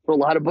for a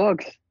lot of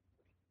books.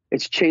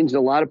 It's changed a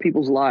lot of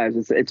people's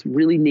lives. It's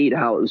really neat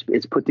how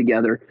it's put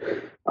together.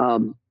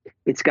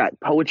 It's got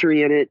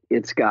poetry in it.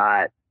 It's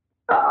got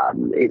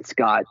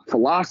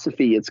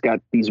philosophy. It's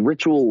got these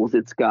rituals.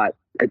 It's a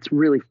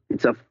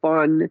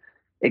fun,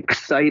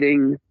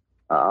 exciting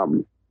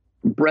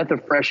breath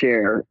of fresh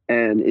air,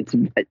 and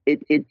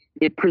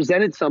it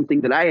presented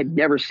something that I had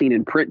never seen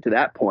in print to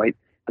that point,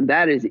 and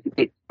that is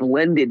it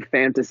blended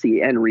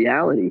fantasy and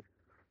reality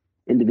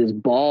into this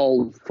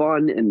ball of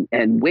fun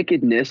and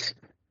wickedness.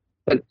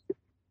 But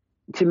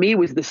to me, it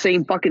was the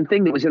same fucking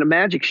thing that was in a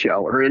magic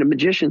show or in a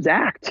magician's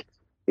act.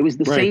 It was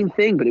the same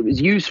thing, but it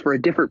was used for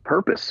a different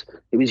purpose.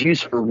 It was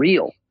used for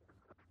real.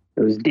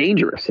 It was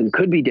dangerous and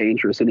could be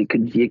dangerous, and it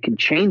could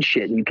change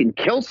shit, and you can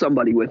kill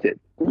somebody with it,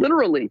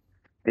 literally.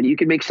 And you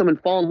can make someone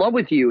fall in love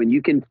with you, and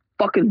you can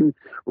fucking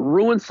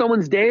ruin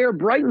someone's day or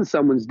brighten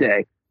someone's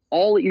day,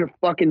 all at your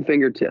fucking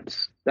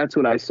fingertips. That's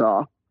what I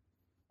saw.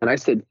 And I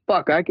said,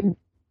 fuck, I can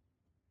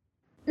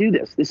do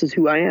this. This is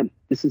who I am.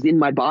 This is in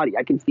my body.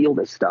 I can feel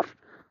this stuff.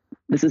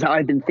 This is how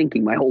I've been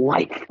thinking my whole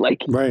life.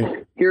 Like,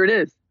 here it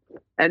is.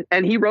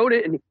 And he wrote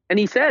it, and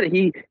he said,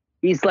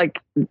 he's like,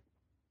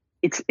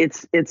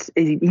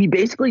 he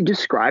basically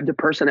described a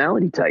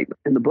personality type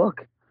in the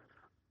book,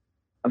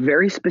 a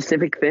very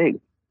specific thing.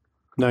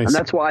 Nice. And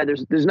that's why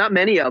there's not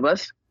many of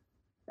us,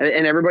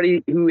 and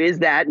everybody who is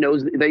that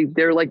knows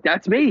they're like,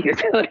 that's me.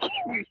 Like,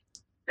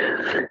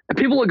 and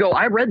people will go,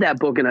 I read that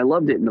book and I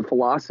loved it, and the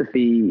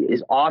philosophy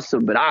is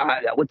awesome, but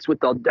what's with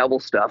the devil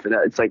stuff? And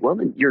it's like, well,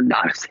 then you're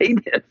not a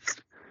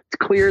Satanist. It's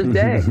clear as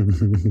day.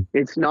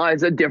 It's not.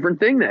 It's a different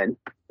thing then.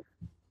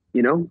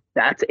 You know,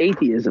 that's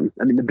atheism.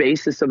 I mean, the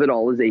basis of it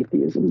all is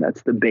atheism.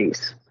 That's the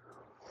base.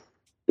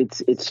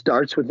 It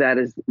starts with that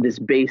as this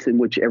base in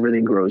which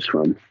everything grows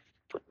from.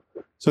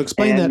 So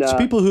explain that to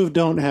people who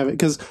don't have it,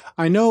 because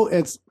I know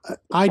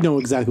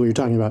exactly what you're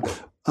talking about.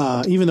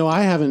 Even though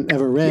I haven't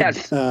ever read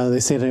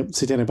the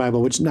Satanic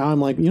Bible, which now I'm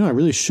like, I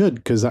really should,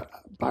 because I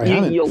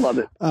haven't. You'll love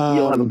it.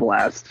 You'll have a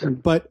blast.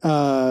 But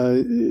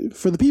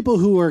for the people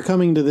who are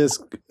coming to this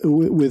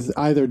with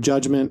either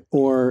judgment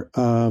or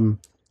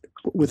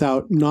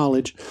without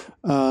knowledge,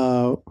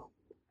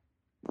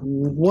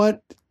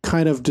 what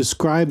kind of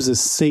describes a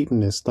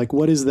Satanist? Like,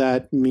 what does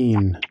that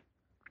mean?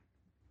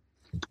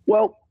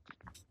 Well,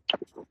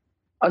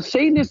 a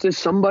Satanist is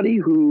somebody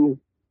who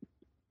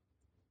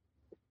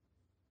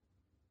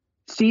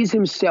sees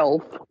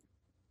himself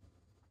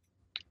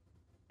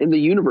in the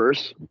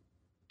universe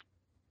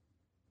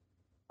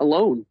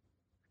alone.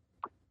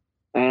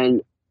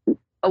 And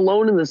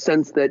alone in the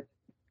sense that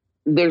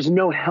there's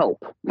no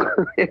help.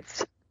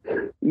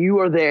 You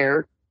are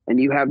there and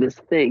you have this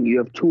thing, you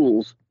have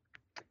tools.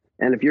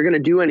 And if you're going to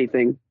do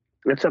anything,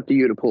 it's up to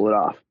you to pull it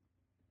off.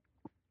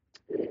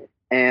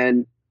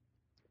 And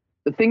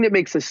the thing that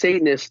makes a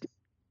Satanist,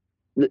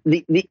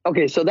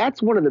 okay, so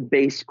that's one of the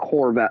base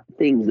core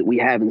things that we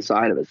have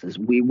inside of us is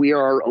we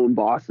are our own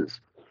bosses.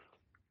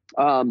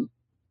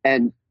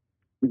 And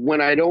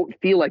when I don't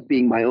feel like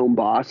being my own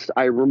boss,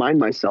 I remind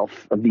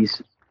myself of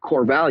these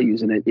core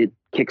values, and it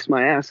kicks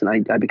my ass, and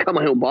I become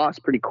my own boss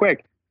pretty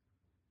quick.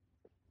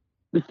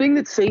 The thing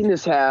that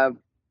Satanists have,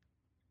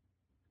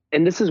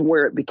 and this is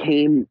where it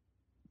became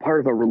part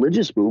of a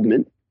religious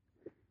movement,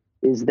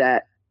 is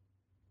that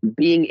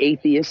being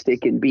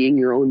atheistic and being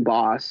your own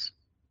boss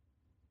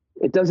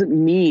it doesn't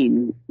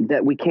mean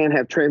that we can't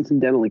have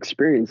transcendental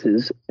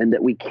experiences and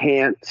that we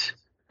can't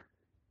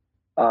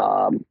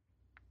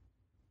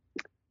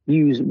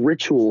use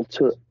ritual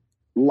to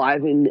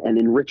liven and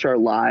enrich our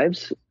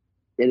lives.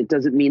 And it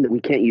doesn't mean that we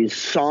can't use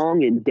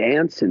song and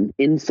dance and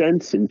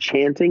incense and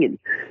chanting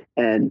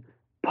and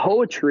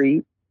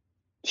poetry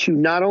to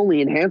not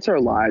only enhance our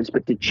lives,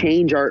 but to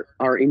change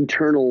our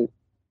internal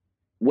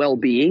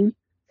well-being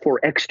for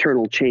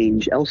external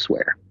change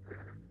elsewhere.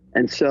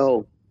 And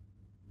so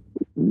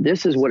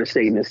this is what a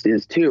Satanist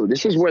is too.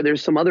 This is where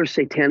there's some other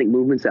satanic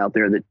movements out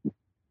there that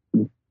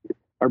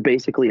are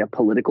basically a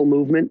political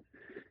movement.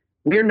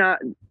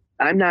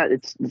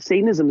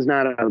 Satanism is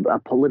not a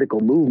political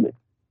movement.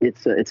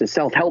 It's a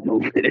self-help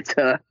movement. It's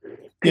a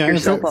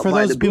for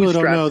those people who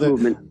don't know,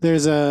 that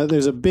there's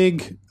a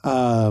big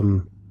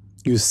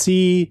you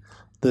see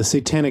the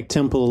Satanic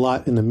Temple a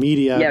lot in the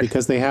media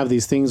because they have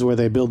these things where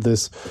they build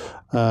this.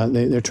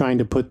 They're trying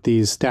to put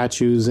these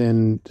statues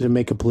in to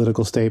make a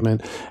political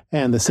statement,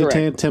 and the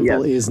Satanic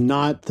Temple is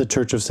not the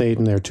Church of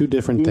Satan. They're two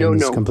different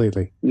things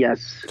completely.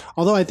 Yes.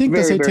 Although I think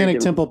the Satanic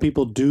Temple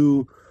people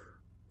do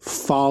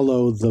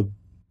follow the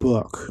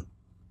book.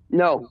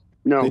 No,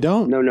 they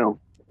don't. No.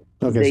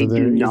 Okay, they so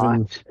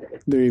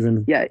they're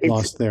even it's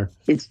lost there.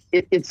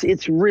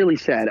 It's really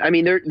sad. I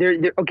mean,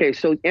 they're okay.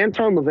 So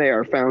Anton LaVey,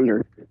 our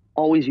founder,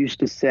 always used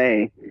to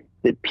say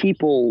that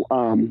people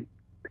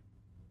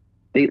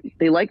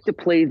they like to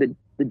play the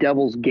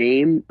devil's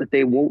game, but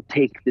they won't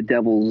take the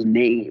devil's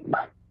name.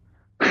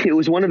 It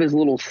was one of his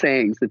little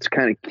sayings that's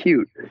kind of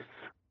cute,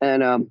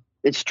 and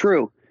it's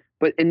true.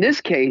 But in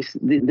this case,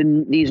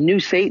 these new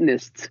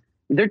Satanists,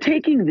 they're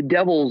taking the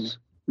devil's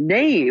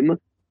name,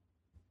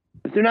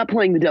 but they're not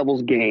playing the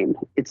devil's game.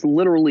 It's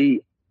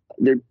literally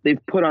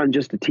they've put on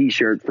just a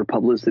T-shirt for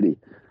publicity.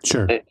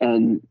 Sure.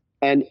 And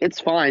it's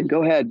fine.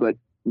 Go ahead, but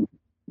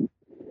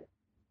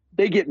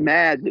they get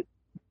mad that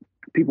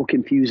people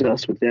confuse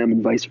us with them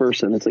and vice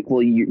versa. And it's like,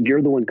 well,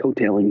 you're the one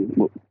coattailing.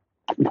 What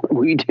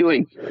are you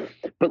doing?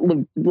 But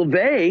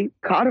LaVey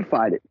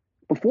codified it.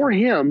 Before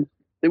him,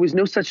 there was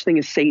no such thing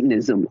as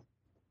Satanism.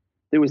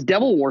 There was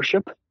devil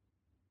worship,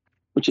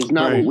 which is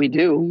not what we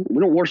do.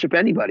 We don't worship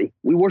anybody.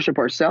 We worship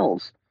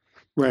ourselves.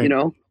 Right. You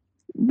know,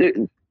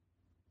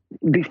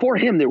 before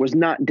him, there was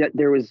no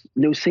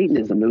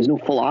Satanism. There was no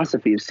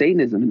philosophy of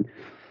Satanism.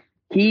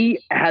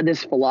 He had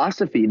this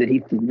philosophy that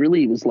he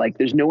really was like,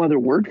 there's no other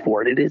word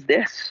for it. It is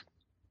this.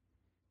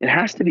 It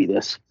has to be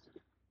this.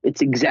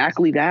 It's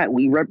exactly that.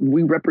 We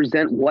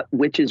represent what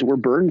witches were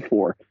burned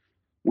for.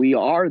 We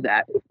are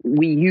that.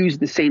 We use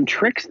the same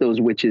tricks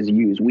those witches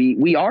use.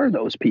 We are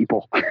those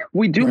people.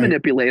 We do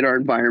manipulate our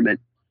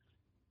environment.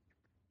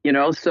 You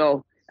know,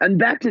 so, and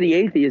back to the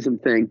atheism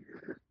thing.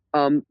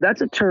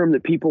 That's a term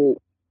that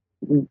people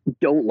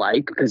don't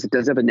like because it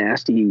does have a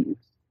nasty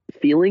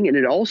feeling, and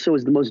it also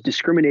is the most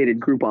discriminated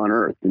group on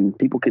earth, and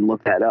people can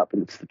look that up,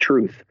 and it's the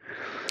truth.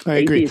 I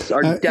agree. Atheists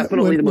are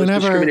definitely the most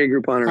discriminated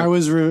group on earth. I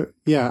was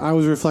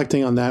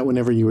reflecting on that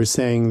whenever you were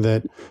saying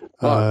that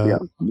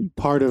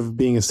part of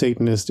being a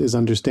Satanist is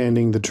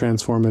understanding the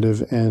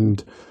transformative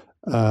and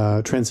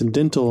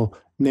transcendental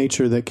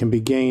nature that can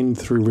be gained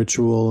through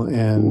ritual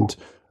and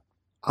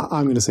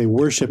I'm going to say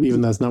worship, even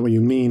though that's not what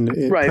you mean.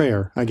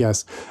 Prayer, I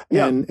guess.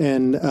 Yeah.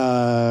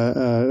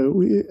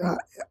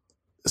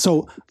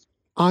 So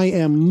I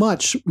am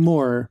much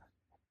more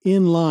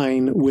in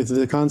line with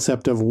the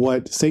concept of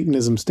what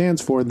Satanism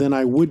stands for than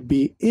I would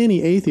be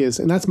any atheist.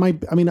 And that's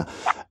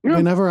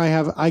whenever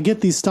I get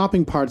these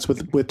stopping parts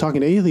with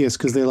talking to atheists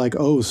because they're like,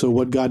 oh, so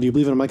what God do you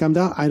believe in? I'm like,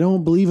 I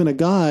don't believe in a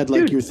God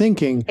like you're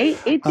thinking,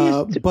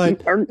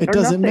 but it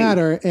doesn't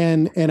matter.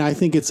 And I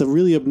think it's a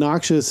really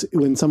obnoxious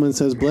when someone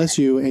says, bless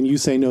you, and you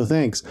say, no,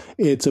 thanks.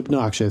 It's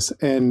obnoxious.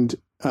 And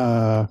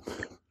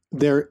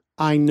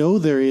I know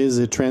there is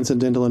a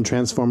transcendental and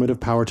transformative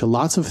power to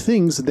lots of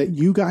things that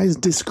you guys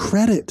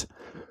discredit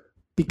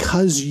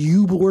because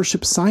you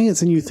worship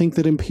science and you think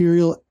that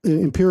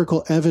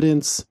empirical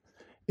evidence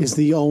is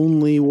the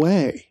only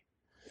way.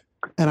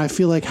 And I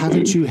feel like,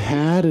 haven't you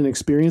had an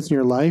experience in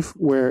your life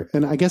where,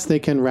 and I guess they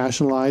can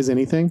rationalize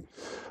anything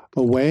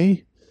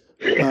away,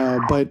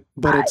 but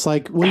it's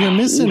like, well, you're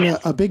missing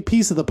a big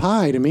piece of the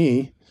pie to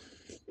me.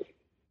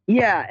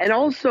 Yeah. And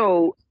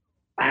also,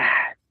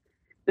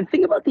 the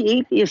thing about the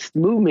atheist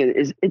movement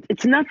is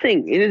it's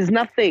nothing. It is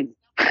nothing.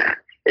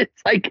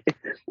 It's like,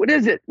 what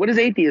is it? What is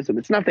atheism?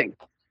 It's nothing.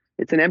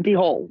 It's an empty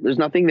hole. There's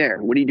nothing there.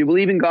 What do you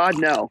believe in God?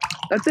 No.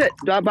 That's it.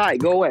 Bye.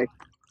 Go away.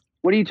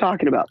 What are you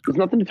talking about? There's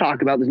nothing to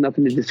talk about. There's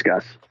nothing to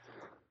discuss.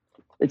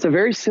 It's a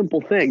very simple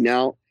thing.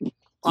 Now,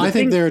 I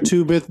think there are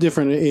two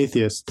different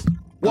atheists.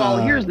 Well,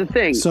 here's the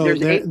thing. So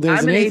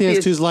there's an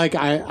atheist who's like,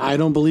 I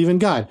don't believe in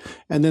God.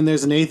 And then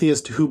there's an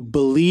atheist who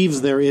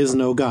believes there is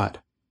no God.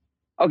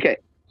 Okay.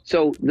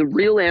 So the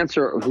real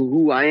answer of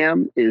who I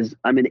am is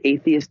I'm an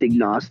atheist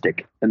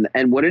agnostic.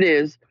 And what it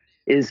is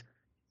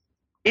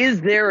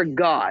there a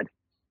God?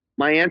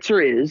 My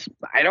answer is,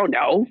 I don't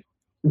know.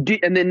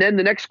 And then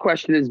the next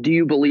question is, do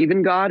you believe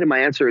in God? And my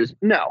answer is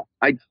no,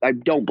 I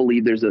don't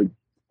believe there's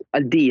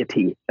a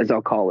deity, as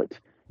I'll call it.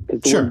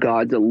 because the word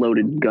God's a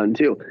loaded gun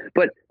too.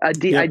 But I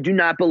do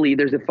not believe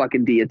there's a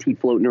fucking deity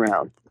floating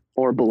around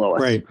or below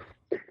us. Right.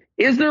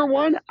 Is there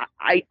one?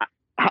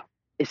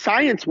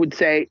 Science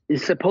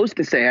is supposed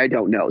to say I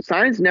don't know.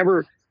 Science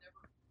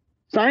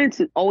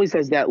always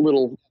has that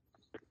little,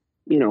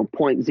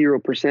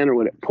 0.0% or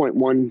what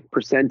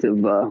 0.1%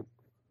 of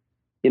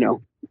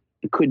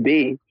it could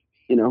be,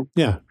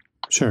 Yeah,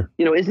 sure.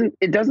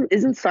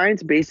 Isn't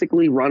science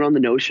basically run on the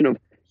notion of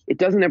it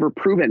doesn't ever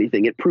prove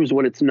anything. It proves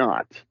what it's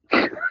not.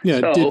 Yeah,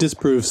 So, it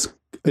disproves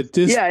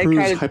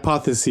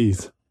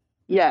hypotheses.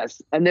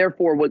 Yes, and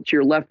therefore what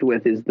you're left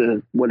with is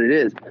what it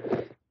is.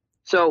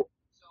 So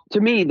to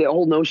me, the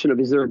whole notion of,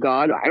 is there a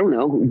God? I don't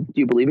know. Do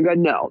you believe in God?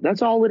 No,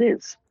 that's all it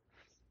is.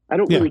 I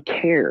don't really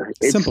care.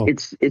 Simple.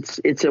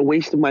 It's a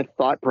waste of my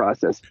thought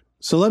process.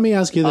 So let me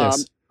ask you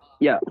this.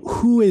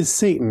 Who is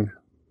Satan?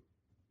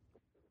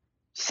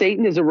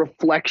 Satan is a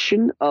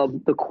reflection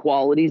of the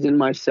qualities in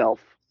myself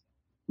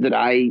that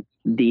I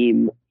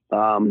deem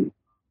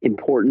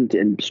important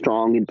and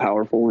strong and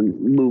powerful and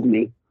move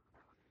me.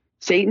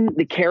 Satan,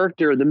 the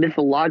character, the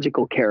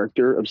mythological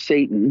character of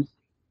Satan,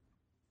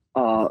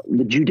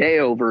 the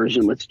Judeo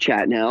version, let's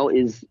chat now,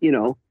 is,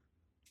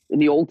 in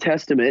the Old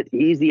Testament,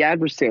 he's the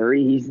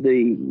adversary. He's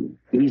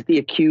the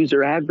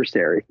accuser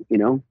adversary,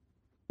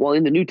 While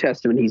in the New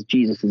Testament, he's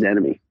Jesus's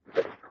enemy.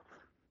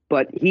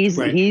 But he asks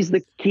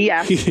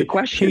the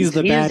questions. He's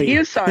the baddie. He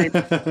is science.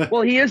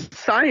 Well, he is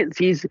science.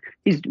 He's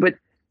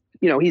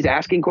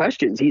asking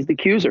questions. He's the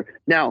accuser.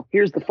 Now,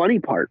 here's the funny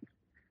part.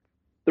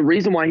 The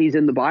reason why he's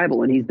in the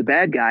Bible and he's the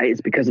bad guy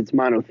is because it's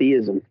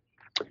monotheism.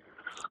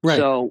 Right.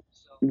 So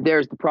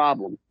there's the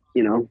problem.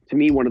 To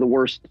me, one of the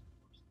worst,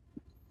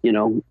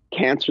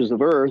 cancers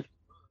of earth,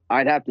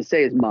 I'd have to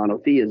say, is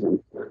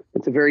monotheism.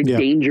 It's a very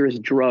dangerous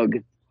drug.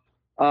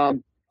 But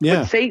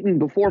Satan,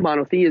 before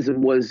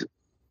monotheism, was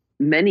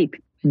many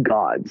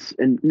gods,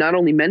 and not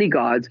only many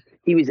gods,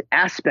 he was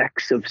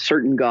aspects of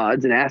certain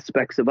gods and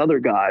aspects of other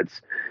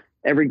gods.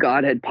 Every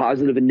god had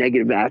positive and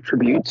negative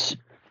attributes.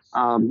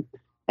 And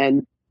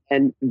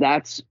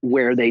that's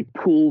where they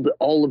pooled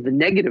all of the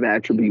negative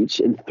attributes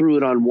and threw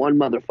it on one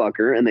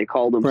motherfucker, and they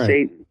called him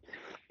Satan.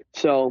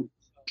 So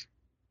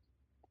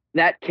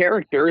that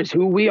character is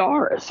who we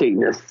are as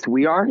Satanists.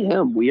 We are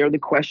him. We are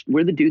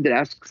we're the dude that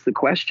asks the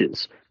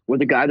questions. We're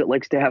the guy that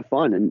likes to have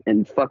fun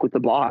and fuck with the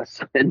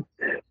boss and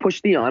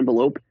push the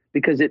envelope,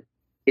 because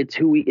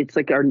it's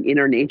like in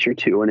our nature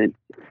too. And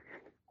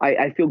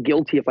I feel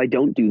guilty if I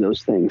don't do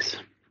those things.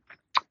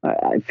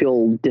 I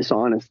feel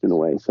dishonest in a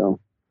way. So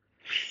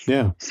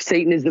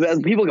Satan is the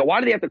best. People go, why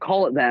do they have to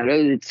call it that?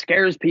 It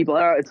scares people.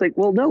 It's like,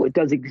 well, no, it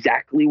does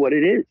exactly what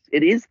it is.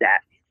 It is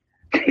that.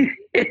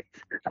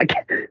 I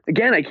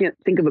can't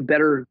think of a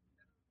better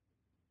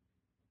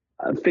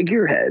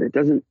figurehead. It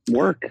doesn't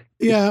work.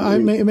 Yeah,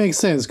 it makes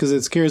sense, because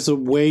it scares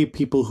away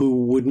people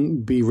who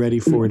wouldn't be ready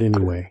for it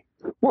anyway.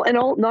 Well, and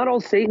not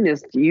all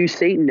Satanists use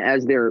Satan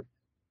as their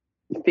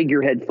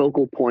figurehead,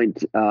 focal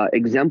point,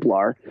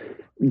 exemplar.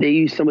 They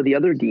use some of the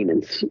other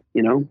demons.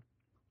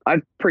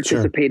 I've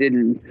participated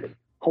in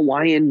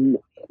Hawaiian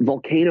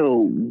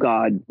volcano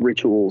god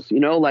rituals.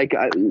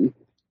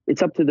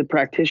 It's up to the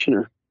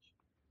practitioner.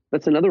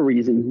 That's another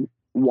reason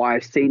why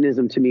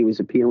Satanism to me was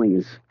appealing,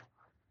 is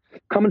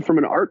coming from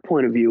an art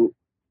point of view.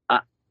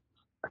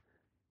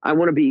 I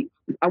want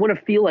to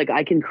feel like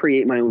I can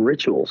create my own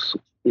rituals,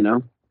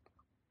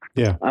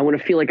 Yeah. I want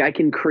to feel like I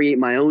can create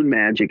my own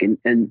magic,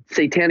 and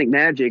satanic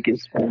magic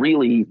is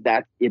really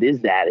that. It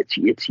is that.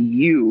 It's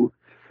you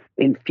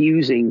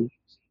infusing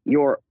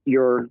your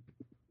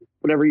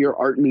whatever your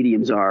art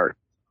mediums are.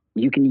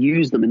 You can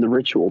use them in the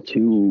ritual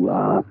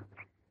to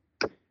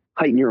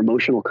heighten your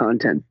emotional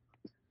content.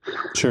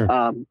 Sure.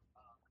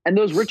 And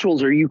those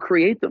rituals you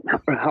create them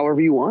however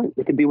you want.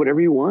 It could be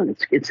whatever you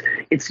want.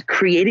 It's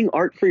creating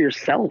art for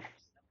yourself.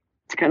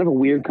 It's kind of a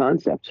weird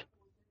concept.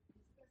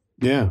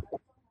 Yeah.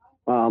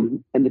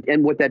 And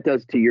what that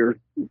does to your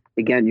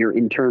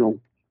internal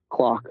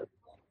clock,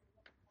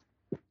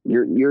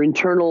 your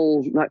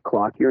internal, not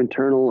clock, your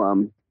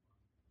internal,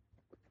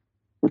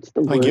 what's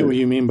the word? I get what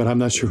you mean, but I'm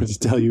not sure what to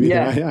tell you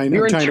either. Yeah. I'm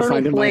trying to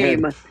find it in my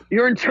head.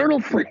 Your internal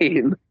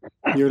flame.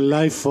 Your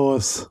life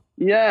force.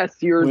 Yes.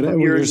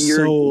 Your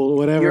soul,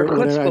 whatever,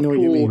 I know what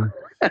you mean.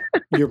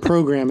 Your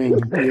programming,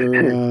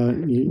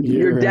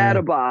 your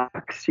data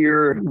box,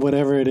 your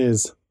whatever it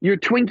is. Your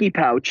Twinkie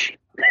pouch.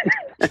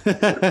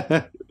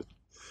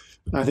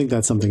 I think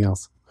that's something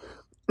else.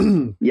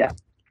 Yeah.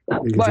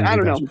 But I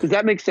don't know. Does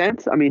that make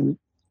sense? I mean,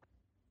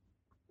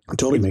 it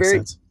totally makes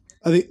sense.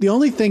 The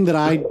only thing that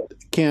I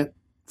can't,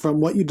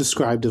 from what you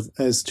described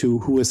as to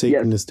who a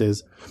Satanist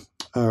is,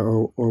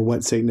 or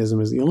what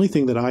Satanism is, the only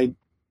thing that I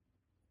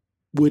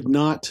would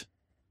not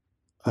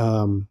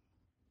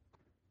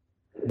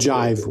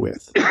jive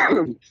with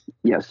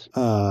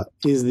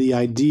is the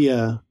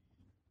idea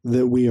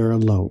that we are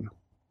alone.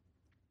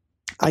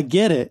 I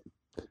get it,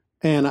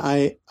 and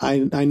I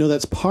know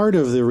that's part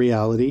of the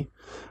reality,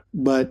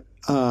 but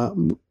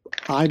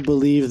I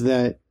believe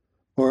that,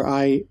 or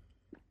I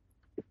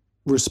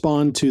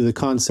respond to the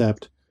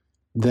concept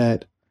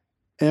that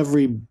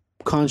every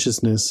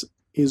consciousness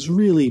is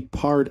really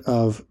part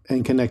of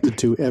and connected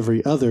to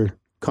every other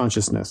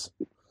consciousness.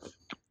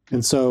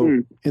 And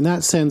so in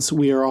that sense,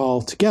 we are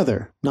all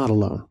together, not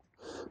alone.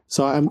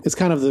 So it's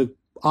kind of the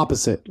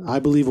opposite. I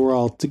believe we're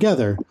all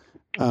together.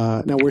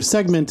 Now we're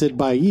segmented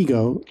by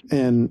ego,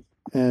 and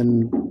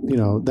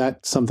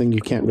that's something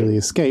you can't really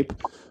escape.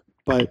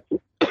 But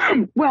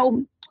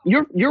well,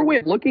 your way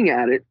of looking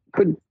at it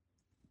could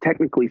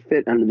technically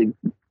fit under the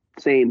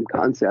same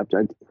concept.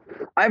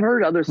 I've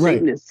heard other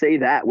Satanists say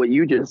that, what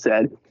you just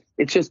said.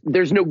 It's just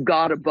there's no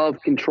God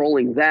above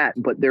controlling that,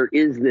 but there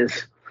is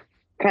this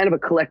kind of a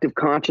collective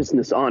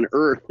consciousness on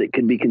Earth that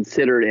can be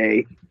considered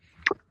a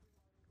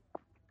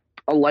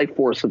life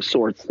force of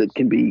sorts, that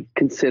can be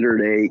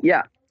considered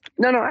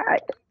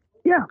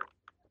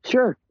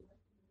sure.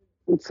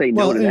 Let's say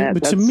no to that.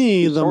 But to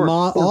me,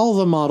 all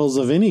the models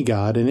of any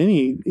god and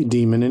any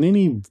demon and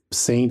any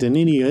saint and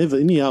any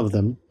of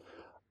them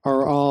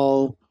are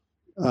all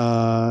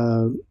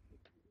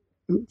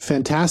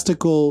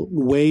fantastical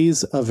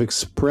ways of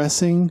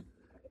expressing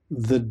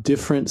the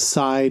different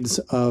sides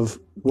of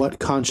what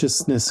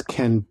consciousness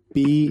can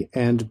be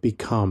and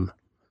become.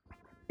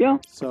 Yeah.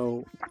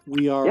 So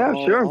we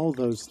are all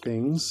those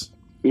things.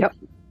 Yep.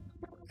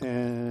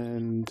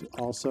 And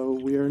also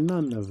we are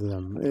none of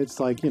them. It's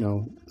like,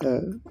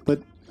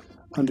 but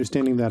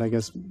understanding that, I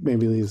guess,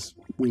 maybe is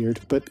weird.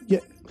 But yeah.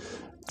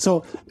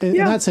 So in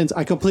that sense,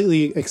 I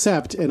completely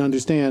accept and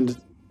understand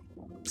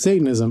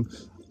Satanism.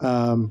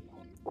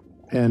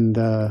 And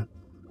I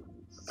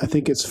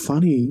think it's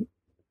funny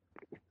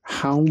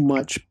how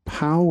much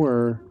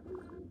power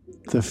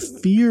the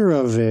fear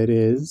of it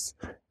is.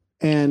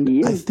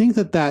 And I think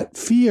that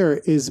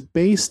fear is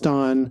based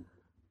on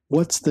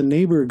what's the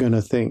neighbor going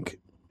to think.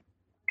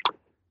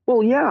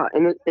 Well, yeah.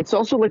 And it's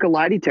also like a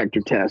lie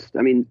detector test.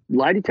 I mean,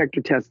 lie detector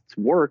tests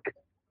work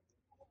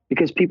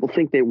because people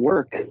think they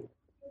work.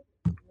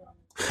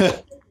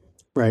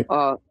 Right.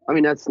 I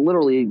mean, that's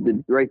literally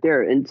right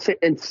there. And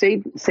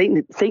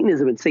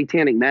Satanism and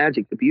satanic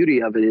magic, the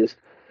beauty of it is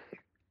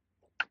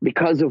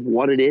because of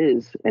what it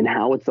is and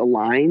how it's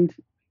aligned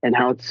and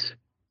how it's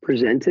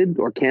presented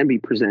or can be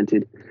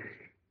presented,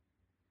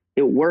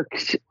 it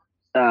works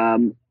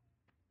for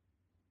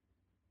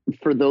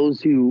those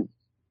who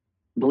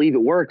believe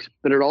it works,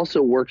 but it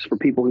also works for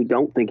people who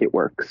don't think it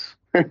works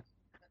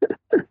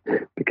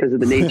because of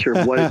the nature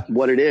of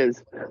what it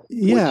is.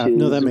 Yeah,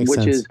 that makes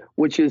sense.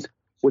 Which is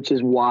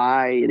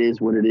why it is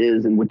what it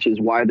is, and which is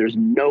why there's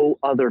no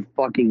other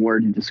fucking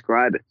word to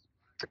describe it.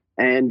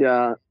 And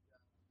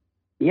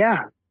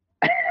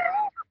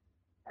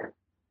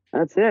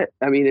that's it.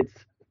 I mean,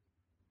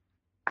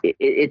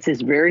 it's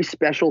this very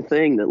special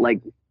thing that,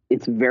 like,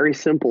 it's very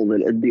simple.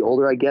 That the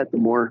older I get, the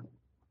more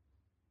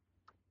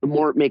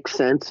it makes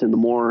sense, and the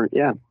more,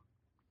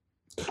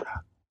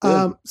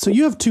 So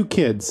you have 2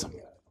 kids.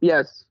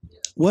 Yes.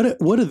 What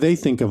do they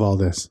think of all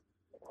this?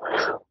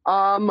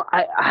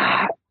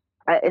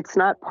 It's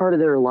not part of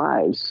their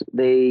lives.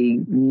 They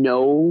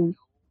know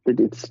that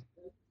it's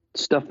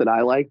stuff that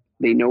I like.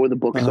 They know where the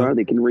books are.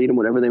 They can read them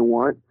whenever they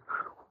want.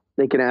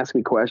 They can ask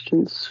me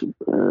questions.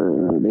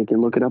 They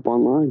can look it up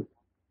online.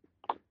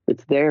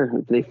 It's there.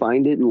 If they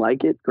find it and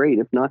like it, great.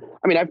 If not,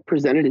 I mean, I've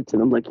presented it to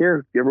them. Like, here,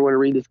 if you ever want to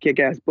read this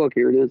kick-ass book,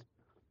 here it is.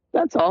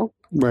 That's all.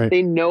 Right.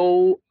 They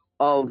know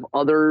of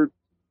other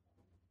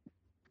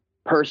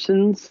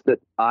persons that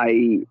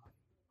I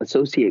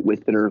associate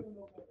with that are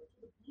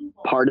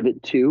part of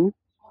it too,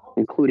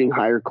 including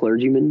higher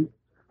clergymen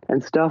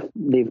and stuff.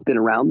 They've been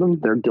around them.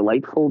 They're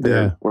delightful.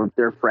 Or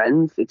they're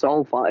friends. It's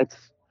all fun.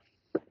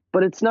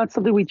 But it's not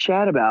something we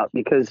chat about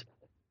because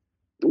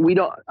we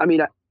don't. I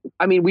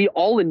mean, we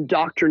all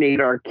indoctrinate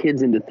our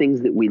kids into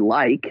things that we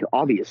like.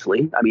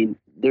 Obviously, I mean,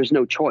 there's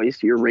no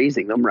choice. You're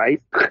raising them,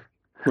 right?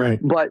 Right.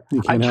 But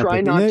I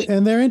try not.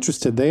 And they're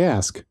interested. They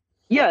ask.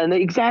 Yeah,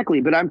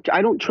 exactly. But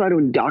I don't try to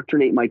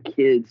indoctrinate my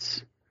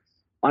kids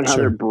on how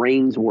their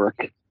brains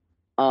work.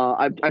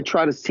 I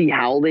try to see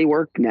how they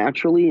work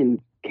naturally and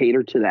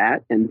cater to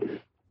that.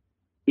 And,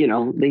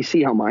 they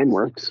see how mine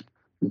works,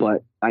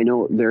 but I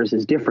know theirs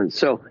is different.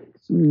 So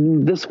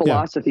this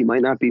philosophy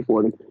might not be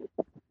for them.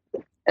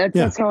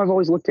 That's how I've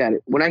always looked at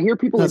it. When I hear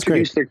people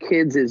introduce their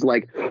kids as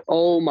like,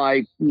 oh,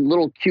 my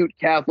little cute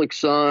Catholic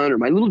son or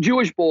my little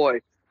Jewish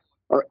boy,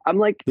 or I'm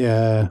like,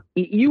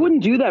 you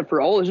wouldn't do that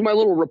for, this is my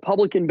little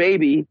Republican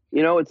baby.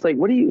 It's like,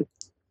 they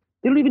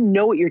don't even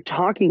know what you're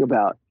talking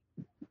about.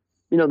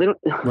 They don't.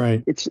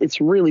 Right.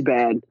 It's really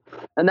bad,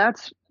 and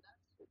that's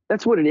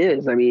what it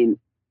is. I mean,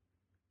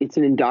 it's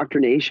an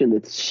indoctrination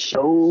that's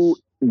so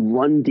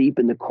run deep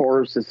in the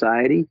core of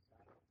society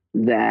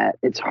that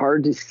it's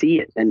hard to see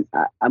it, and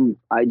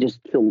I just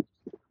feel.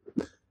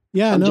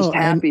 Yeah, I'm just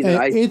happy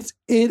that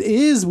it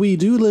is. We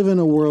do live in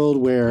a world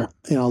where,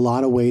 in a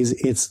lot of ways,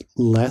 it's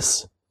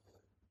less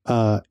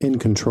in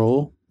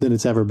control than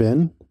it's ever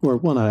been. Or,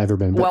 well, not ever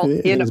been, but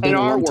it has been a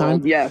long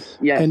time. Yes.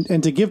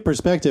 And to give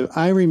perspective,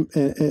 I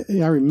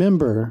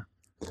remember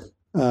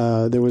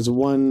there was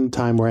one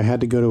time where I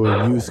had to go to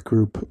a youth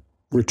group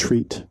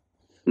retreat,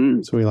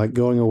 So we like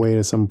going away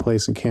to some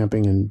place and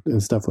camping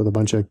and stuff with a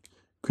bunch of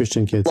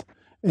Christian kids.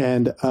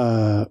 And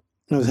I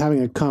was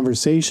having a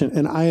conversation,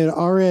 and I had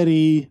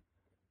already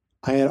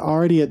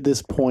at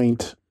this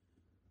point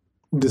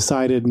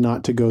decided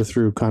not to go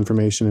through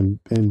confirmation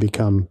and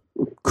become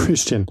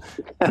Christian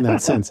in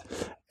that sense.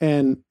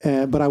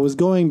 But I was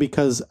going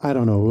because, I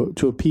don't know,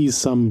 to appease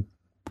some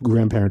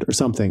grandparent or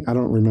something. I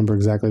don't remember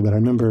exactly, but I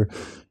remember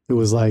it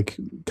was like,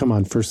 come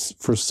on, for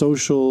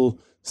social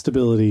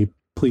stability,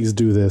 please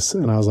do this.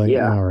 And I was like,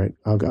 all right,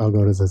 I'll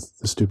go to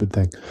the stupid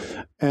thing.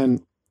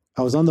 And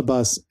I was on the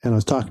bus and I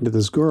was talking to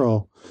this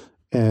girl,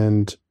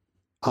 and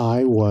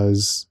I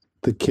was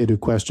the kid who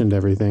questioned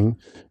everything.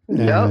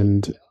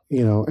 And,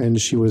 you know, and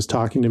she was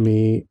talking to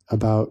me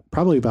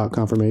probably about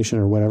confirmation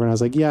or whatever. And I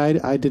was like, yeah,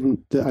 I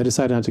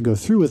decided not to go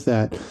through with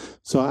that.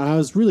 So I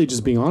was really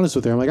just being honest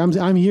with her. I'm like,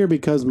 I'm here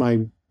because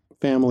my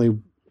family,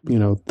 you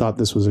know, thought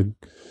this was a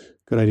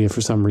good idea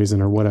for some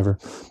reason or whatever.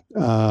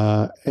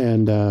 But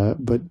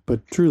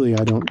truly,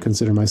 I don't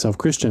consider myself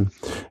Christian.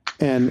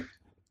 And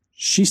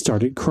she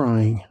started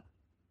crying.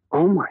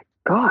 Oh my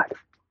God.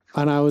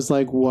 And I was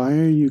like, why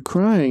are you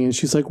crying? And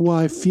she's like, well,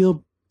 I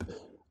feel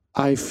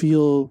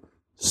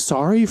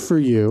sorry for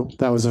you.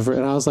 That was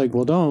and I was like,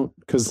 well, don't,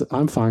 because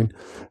I'm fine.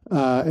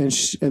 And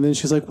then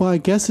she's like, well, I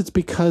guess it's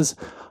because,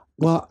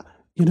 well,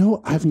 you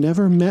know, I've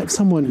never met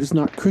someone who's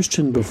not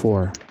Christian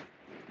before.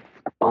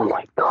 Oh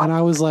my God. And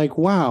I was like,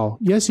 wow,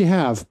 yes, you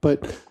have,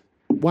 but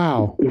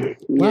wow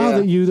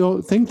that you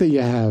don't think that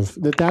you have,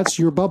 that's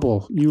your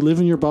bubble. You live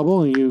in your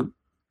bubble, and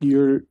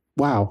you're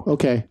wow.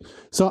 Okay.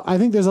 So I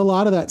think there's a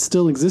lot of that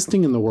still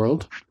existing in the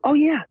world. Oh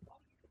yeah,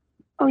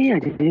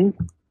 dude.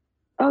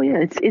 Oh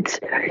yeah, it's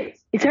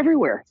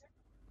everywhere.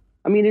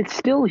 I mean, it's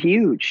still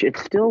huge.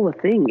 It's still a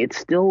thing. It's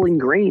still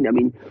ingrained. I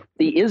mean,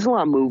 the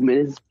Islam movement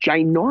is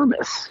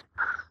ginormous,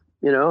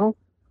 you know?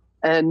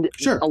 And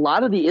sure, a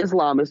lot of the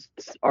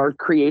Islamists are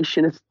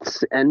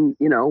creationists, and,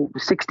 you know,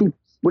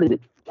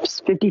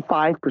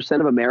 55%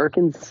 of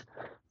Americans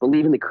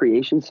believe in the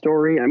creation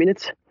story. I mean,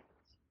 it's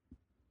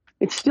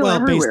still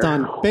everywhere.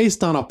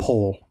 Based on a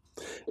poll.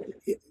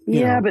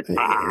 But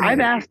I've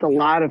asked a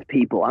lot of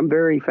people. I'm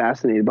very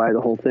fascinated by the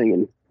whole thing,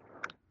 and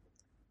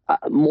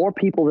more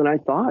people than I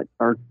thought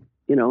are,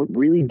 you know,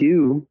 really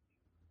do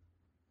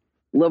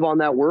live on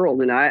that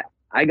world. And I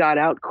got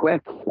out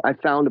quick. I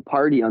found a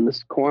party on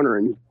this corner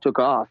and took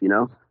off, you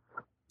know?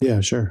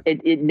 Yeah, sure.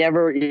 It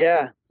never,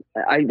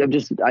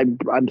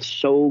 I'm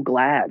so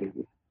glad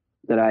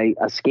that I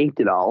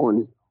escaped it all.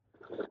 And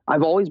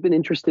I've always been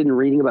interested in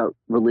reading about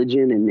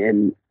religion,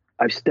 and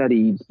I've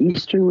studied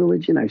Eastern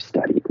religion. I've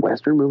studied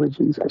Western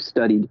religions. I've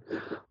studied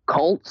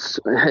cults.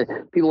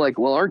 People are like,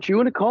 well, aren't you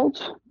in a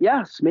cult?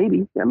 Yes,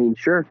 maybe. I mean,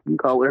 sure, you can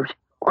call it whatever you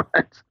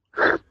want.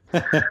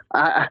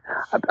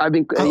 I've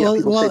been.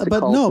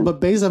 But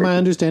based on my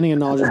understanding and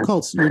knowledge of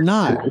cults, you're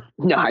not.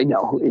 No, I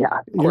know.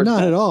 Yeah, you're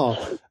not at all.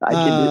 But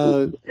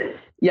I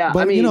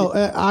mean, you know,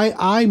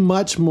 I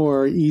much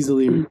more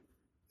easily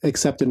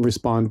accept and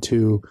respond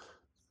to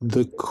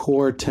the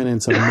core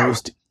tenets of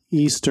most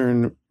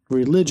Eastern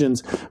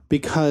religions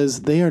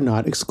because they are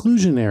not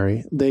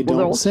exclusionary. They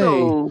don't say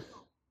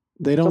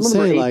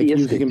like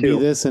you can be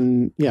this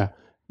and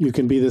you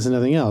can be this and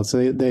nothing else.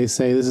 They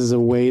say this is a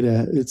way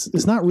to.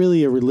 It's not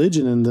really a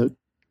religion in the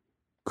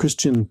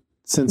Christian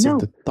sense of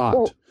the thought.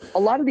 Well, a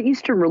lot of the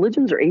Eastern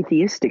religions are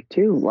atheistic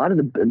too. A lot of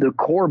the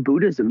core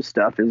Buddhism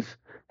stuff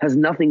has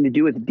nothing to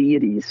do with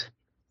deities.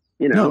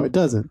 You know, no, it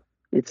doesn't.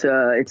 It's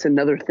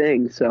another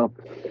thing. So,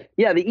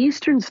 yeah, the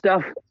Eastern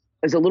stuff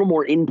is a little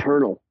more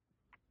internal.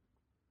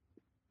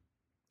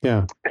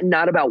 Yeah,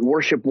 not about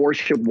worship.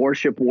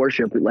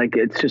 Like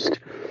it's just.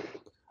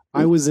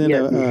 I was in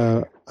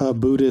a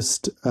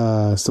Buddhist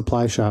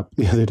supply shop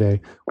the other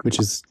day,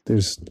 there's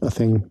a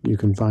thing you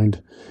can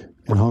find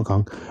in Hong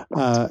Kong,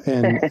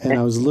 and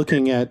I was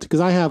looking at,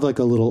 because I have like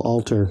a little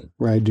altar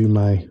where I do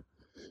my,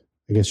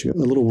 a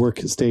little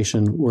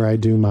workstation where I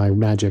do my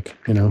magic,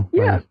 you know,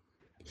 my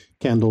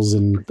candles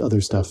and other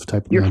stuff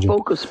type of magic. Your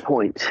focus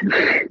point.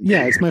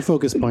 Yeah, it's my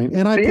focus point,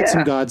 and I put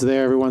some gods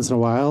there every once in a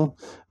while,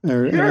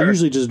 and I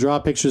usually just draw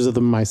pictures of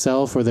them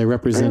myself, or they're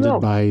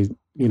represented by,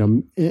 you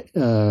know,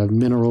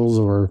 minerals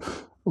or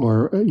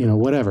you know,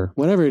 whatever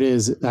it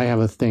is. I have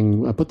a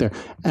thing I put there,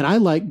 and I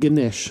like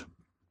Ganesh.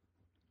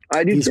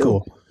 I do. He's too.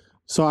 Cool.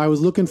 So I was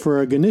looking for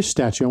a Ganesh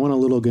statue. I want a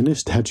little Ganesh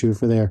statue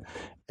for there,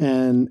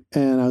 and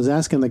I was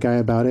asking the guy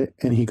about it,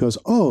 and he goes,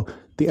 "Oh,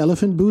 the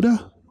elephant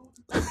Buddha."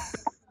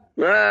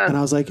 And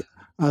I was like,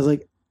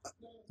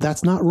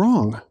 that's not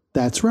wrong.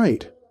 That's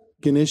right.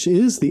 Ganesh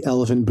is the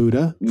elephant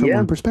Buddha from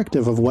one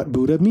perspective of what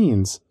Buddha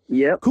means.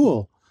 Yep.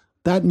 Cool.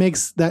 That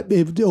makes that,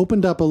 it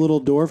opened up a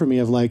little door for me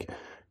of like,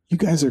 you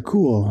guys are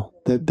cool.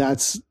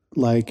 That's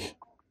like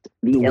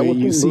the way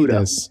you see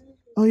Buddha. This.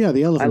 Oh yeah,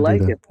 the elephant Buddha. I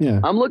like it.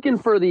 Yeah. I'm looking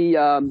for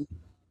the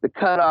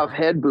cut off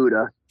head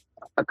Buddha,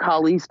 a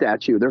Kali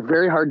statue. They're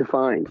very hard to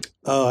find.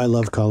 Oh, I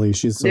love Kali.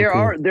 She's so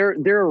cool.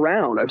 They're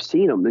around. I've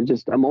seen them.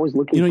 I'm always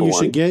looking for one. You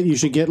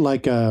should get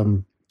like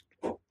you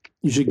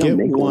should get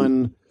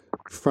one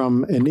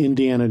from an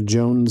Indiana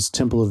Jones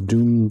Temple of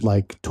Doom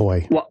like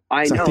toy. Well,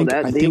 I know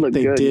that I they think look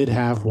they good. did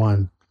have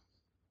one.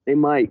 They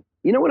might.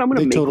 You know what? I'm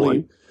going to make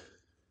one.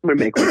 I'm going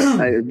to make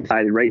one. I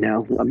decided right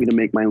now. I'm going to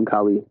make my own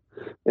Kali.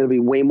 It'll be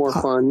way more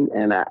fun,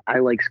 and I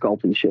like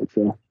sculpting shit.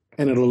 So.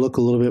 And it'll look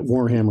a little bit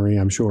Warhammery,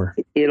 I'm sure.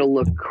 It'll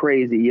look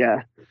crazy,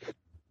 yeah.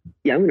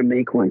 Yeah, I'm going to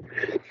make one.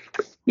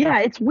 Yeah,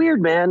 it's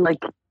weird, man.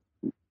 Like,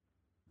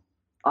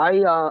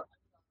 the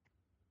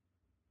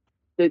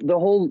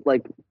whole,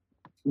 like,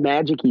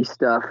 magic-y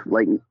stuff,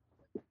 like,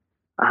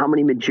 how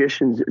many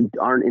magicians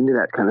aren't into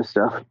that kind of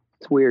stuff?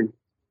 It's weird.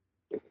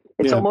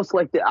 It's almost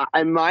like,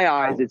 in my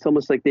eyes, it's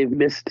almost like they've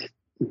missed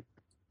the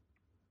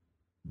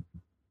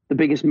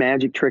biggest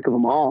magic trick of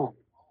them all.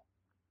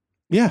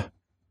 Yeah.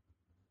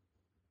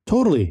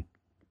 Totally.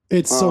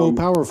 It's so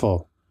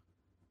powerful.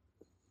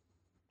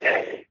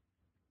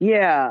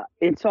 Yeah,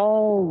 it's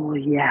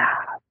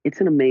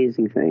an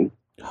amazing thing.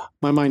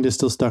 My mind is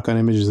still stuck on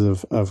images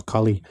of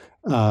Kali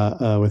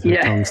with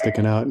her tongue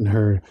sticking out and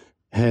her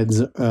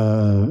head's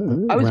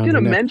I was going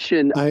to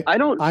mention,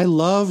 I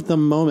love the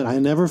moment. I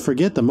never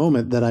forget the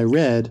moment that I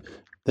read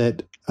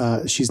that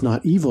she's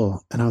not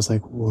evil. And I was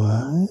like,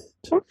 what?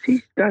 Well,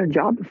 she's got a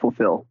job to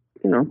fulfill,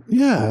 you know?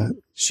 Yeah.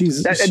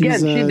 There's a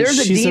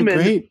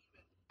demon.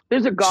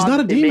 There's a god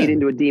that they made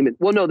into a demon.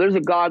 Well, no, there's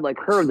a god like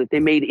her that they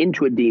made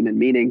into a demon,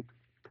 meaning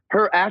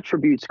her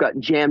attributes got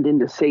jammed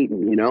into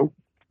Satan, you know?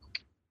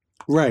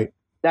 Right.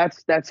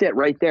 That's it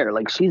right there.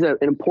 Like, she's an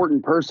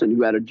important person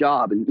who had a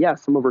job, and yeah,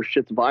 some of her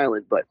shit's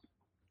violent, but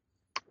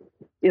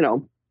you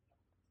know,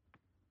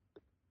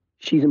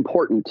 she's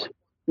important.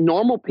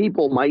 Normal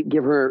people might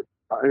give her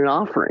an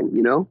offering,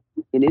 you know,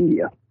 in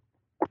India.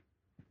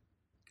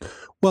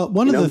 Well,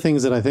 one of the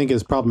things that I think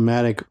is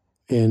problematic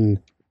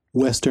in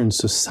Western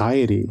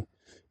society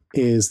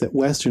is that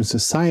Western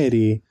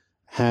society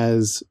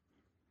has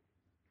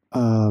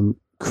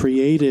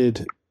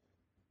created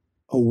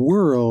a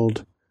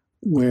world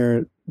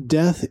where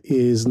death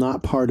is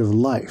not part of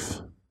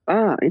life.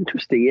 Ah,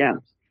 interesting. Yeah.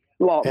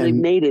 Well, they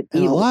made it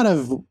evil. In a lot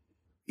of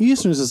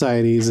Eastern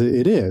societies,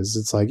 it is.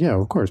 It's like, yeah,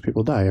 of course,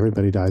 people die.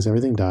 Everybody dies.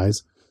 Everything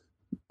dies.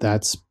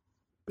 That's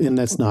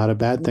not a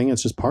bad thing.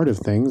 It's just part of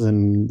things,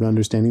 and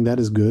understanding that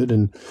is good.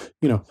 And,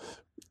 you know,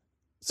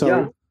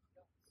 so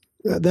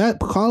that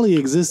Kali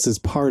exists as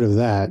part of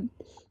that,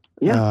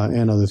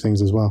 and other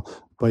things as well.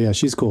 But yeah,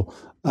 she's cool.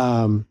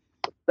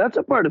 That's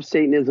a part of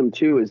Satanism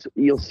too, is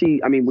you'll see,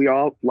 I mean,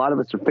 a lot of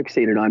us are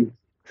fixated on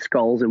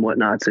skulls and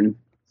whatnots. And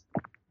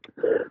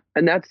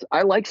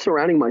I like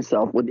surrounding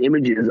myself with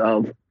images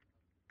of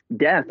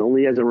death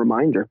only as a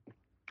reminder.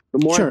 The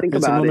more I think about it.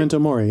 It's a memento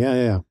mori.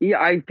 Yeah.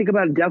 Yeah. I think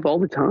about death all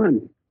the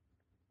time.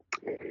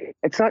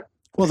 It's not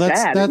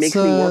sad. It makes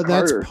me work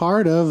that's harder.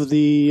 Part of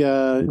the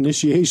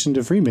initiation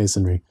to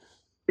Freemasonry.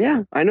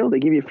 Yeah, I know. They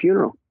give you a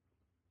funeral.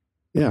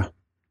 Yeah.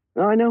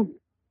 Oh, I know.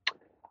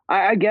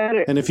 I get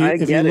it. And if you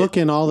look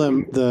in all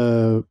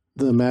the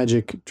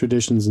magic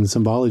traditions and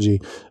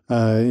symbology,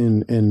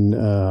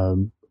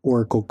 in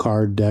oracle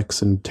card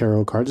decks and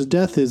tarot cards,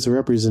 death is a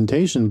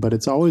representation, but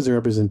it's always a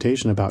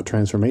representation about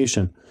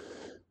transformation.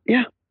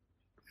 Yeah.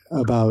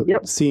 About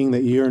seeing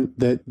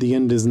that the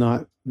end is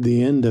not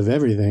the end of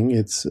everything.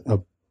 It's a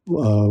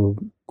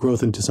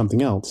growth into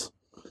something else,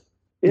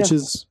 which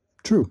is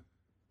true.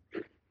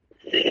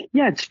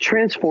 Yeah, it's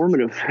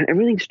transformative.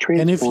 Everything's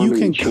transformative. And if you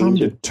can come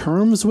to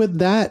terms with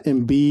that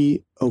and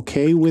be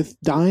okay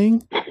with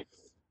dying,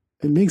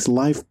 it makes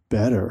life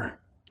better.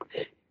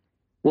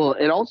 Well,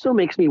 it also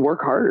makes me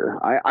work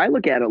harder. I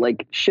look at it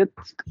like shit,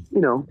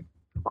 you know,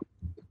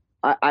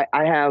 I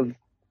have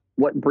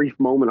what brief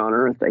moment on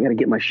earth. I got to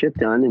get my shit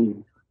done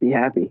and be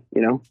happy,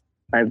 you know.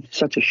 I have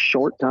such a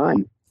short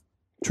time.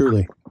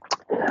 Truly.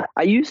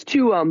 I used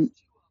to,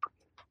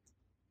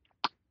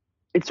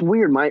 it's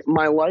weird.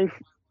 My life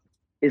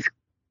is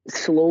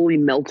slowly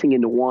melting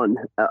into one,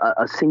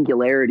 a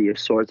singularity of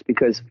sorts,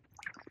 because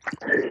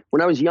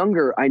when I was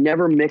younger, I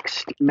never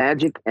mixed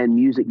magic and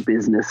music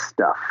business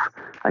stuff.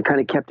 I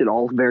kind of kept it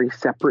all very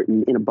separate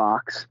in a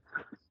box.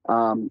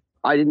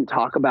 I didn't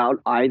talk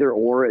about either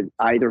or at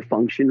either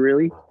function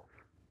really.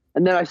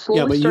 And then I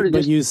slowly started.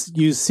 But you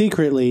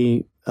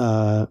secretly,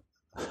 I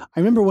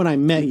remember when I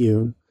met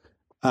you,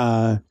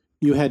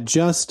 you had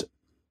just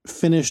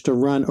finished a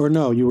run, or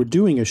no, you were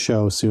doing a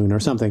show soon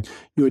or something.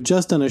 You had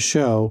just done a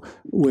show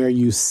where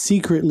you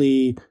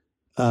secretly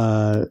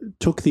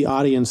took the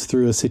audience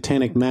through a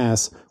satanic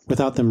mass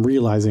without them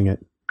realizing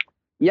it.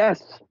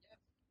 Yes.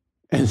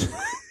 And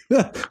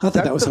I thought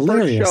that was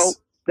hilarious.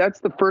 That's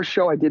the first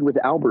show I did with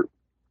Albert.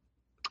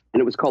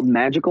 And it was called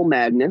Magical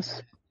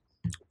Madness.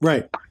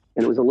 Right.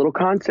 And it was a little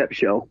concept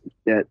show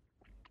that...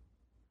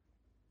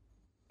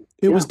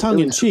 It was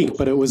tongue-in-cheek,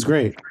 but it was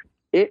great.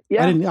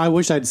 I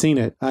wish I'd seen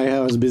it. I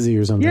was busy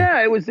or something.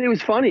 Yeah, it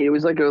was funny. It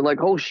was like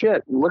oh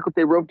shit, look what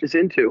they roped us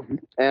into.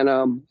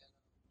 And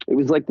it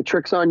was like the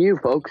trick's on you,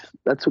 folks.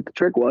 That's what the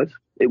trick was.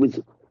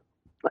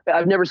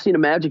 I've never seen a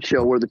magic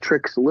show where the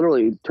tricks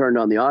literally turned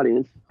on the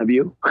audience. Have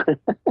you?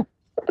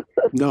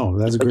 No,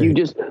 that's great. You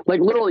just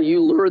literally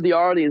you lure the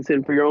audience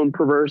in for your own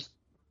perverse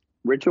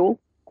ritual,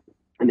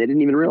 and they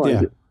didn't even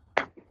realize it.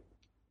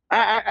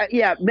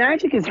 Yeah,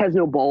 magic has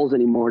no balls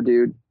anymore,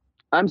 dude.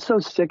 I'm so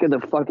sick of the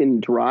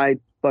fucking dry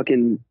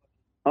fucking.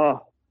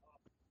 Oh.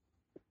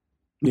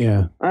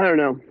 Yeah. I don't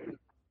know.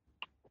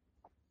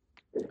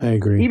 I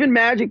agree. Even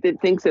magic that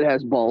thinks it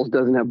has balls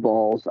doesn't have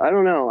balls. I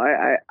don't know.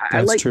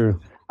 That's like, true.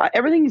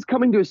 Everything is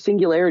coming to a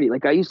singularity.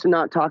 Like, I used to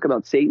not talk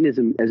about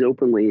Satanism as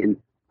openly, and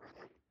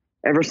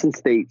ever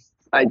since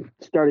I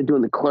started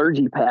doing the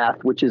clergy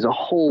path, which is a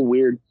whole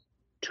weird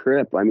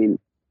trip. I mean,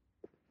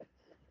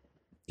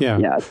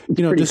 yeah,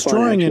 it's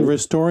destroying fun, and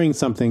restoring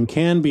something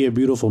can be a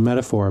beautiful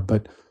metaphor,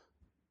 but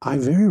I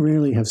very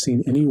rarely have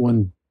seen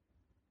anyone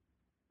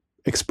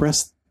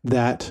express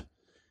that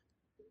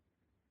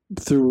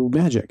through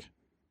magic.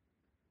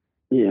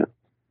 Yeah,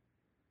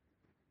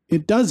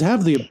 it does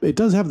have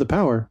the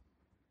power.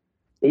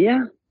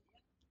 Yeah,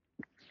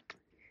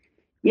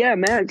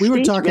 man. We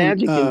were talking.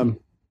 Magic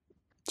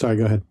Sorry,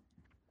 go ahead.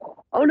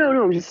 Oh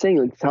no, I'm just saying,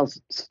 like, how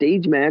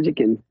stage magic,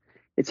 and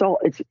it's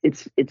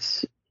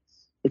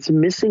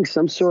missing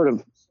some sort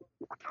of.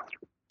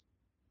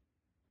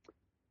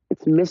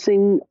 It's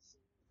missing.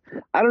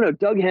 I don't know.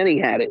 Doug Henning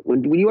had it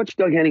when you watch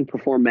Doug Henning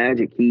perform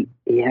magic. He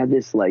had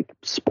this like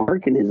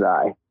spark in his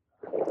eye.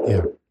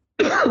 Yeah.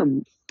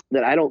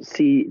 That I don't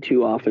see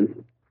too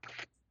often.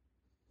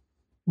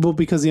 Well,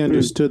 because he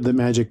understood that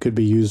magic could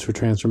be used for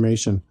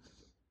transformation.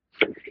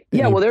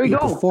 Yeah, well, there you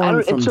go.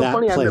 It's so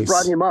funny. Place. I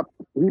brought him up.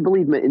 He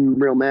believed in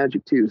real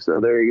magic too. So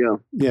there you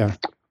go. Yeah.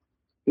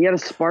 He had a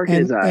spark in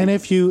his eye. And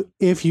if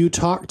you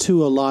talk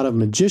to a lot of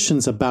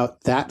magicians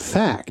about that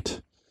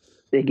fact,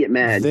 they get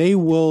mad. They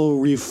will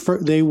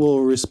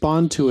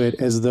respond to it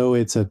as though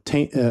it's a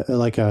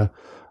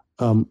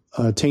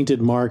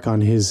tainted mark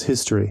on his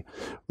history.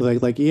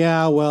 Like,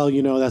 yeah, well,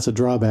 that's a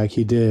drawback.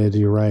 He did.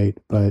 You're right.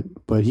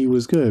 But he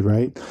was good.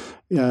 Right.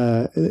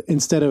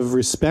 Instead of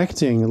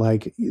respecting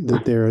like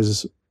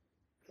that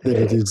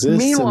it exists and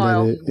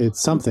that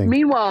it's something.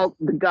 Meanwhile,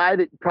 the guy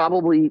that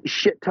probably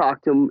shit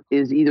talked him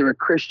is either a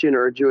Christian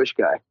or a Jewish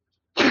guy.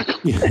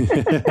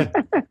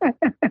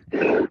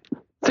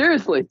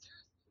 Seriously.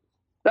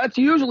 That's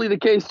usually the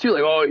case too.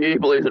 Like, oh, he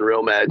believes in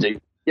real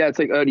magic. Yeah, it's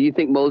like, oh, do you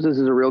think Moses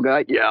is a real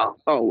guy? Yeah.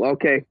 Oh,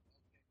 okay.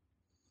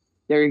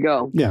 There you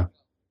go. Yeah.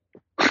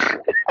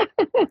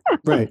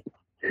 Right.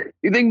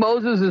 You think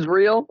Moses is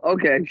real?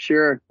 Okay,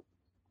 sure.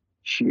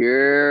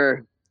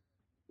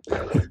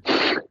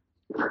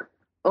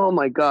 Oh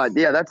my God.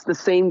 Yeah, that's the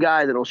same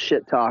guy that'll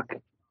shit talk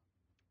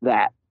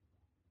that.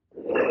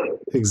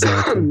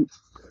 Exactly.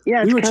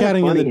 Yeah, we were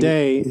chatting the other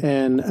day,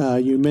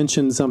 and you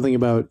mentioned something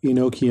about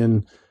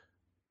Enochian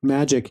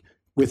magic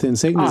within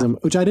Satanism,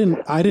 which I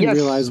didn't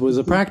realize was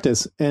a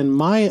practice. And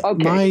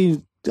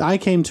I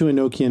came to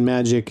Enochian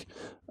magic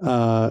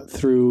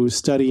through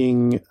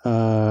studying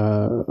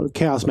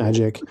chaos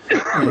magic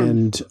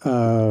and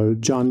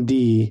John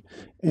Dee.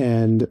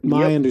 And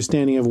my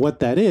understanding of what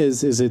that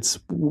is it's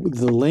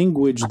the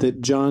language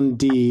that John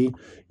Dee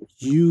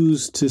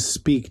used to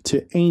speak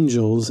to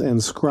angels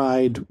and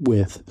scryed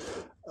with.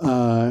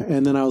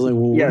 And then I was like,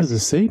 well, what does a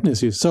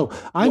Satanist use? So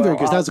I'm very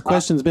curious. That's a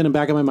question that's been in the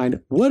back of my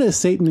mind. What is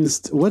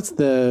Satanist? What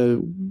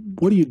do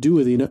you do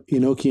with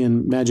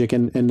Enochian magic?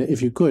 And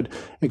if you could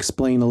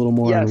explain a little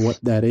more on what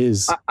that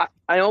is.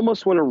 I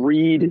almost want to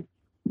read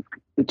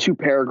the 2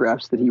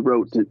 paragraphs that he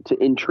wrote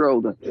to intro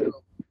the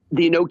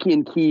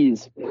Enochian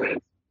keys,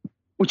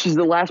 which is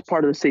the last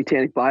part of the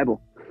Satanic Bible.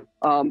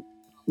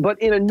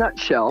 But in a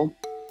nutshell,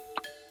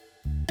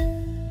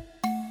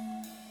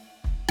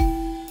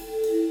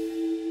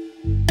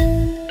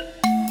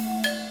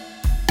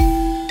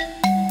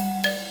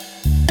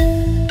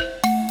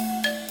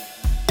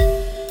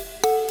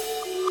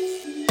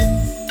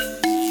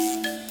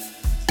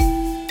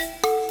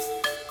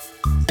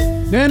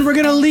 and we're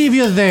going to leave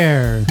you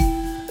there.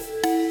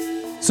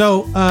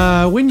 So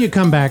when you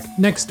come back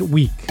next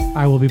week,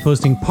 I will be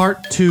posting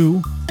part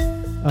 2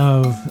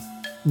 of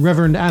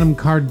Reverend Adam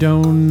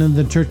Cardone,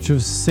 the Church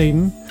of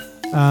Satan.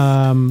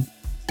 And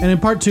in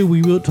part 2,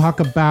 we will talk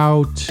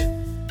about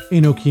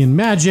Enochian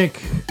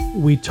magic.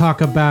 We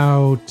talk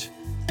about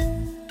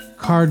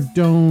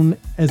Cardone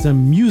as a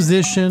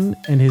musician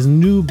and his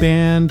new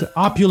band,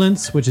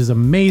 Opulence, which is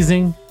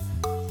amazing.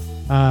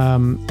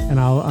 And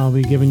I'll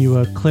be giving you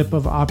a clip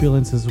of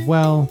Opulence as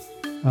well.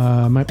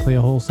 I might play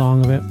a whole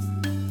song of it.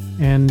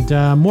 And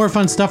more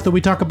fun stuff that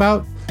we talk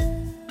about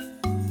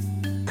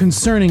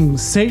concerning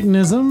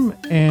Satanism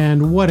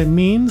and what it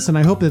means. And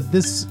I hope that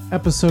this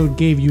episode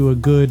gave you a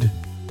good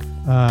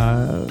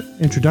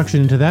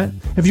introduction into that.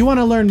 If you want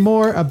to learn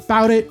more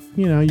about it,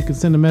 you can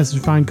send a message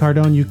to Find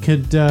Cardone. You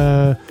could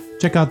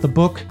check out the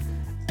book.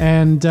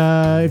 And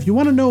if you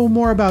want to know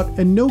more about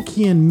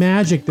Enochian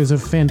magic, there's a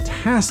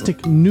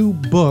fantastic new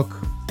book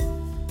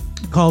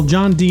called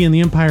John Dee and the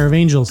Empire of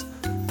Angels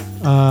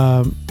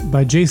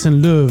by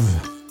Jason Loew,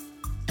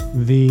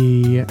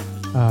 the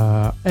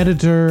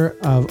editor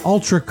of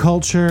Ultra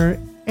Culture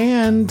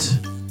and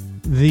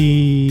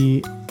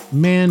the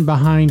man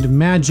behind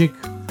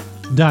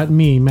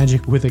Magic.me,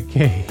 magic with a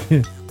K,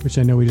 which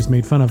I know we just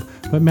made fun of.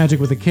 but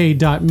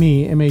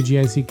magic.me,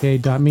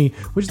 magick.me,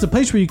 which is a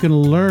place where you can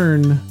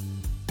learn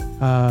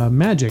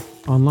magic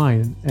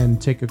online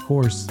and take a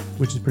course,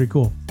 which is pretty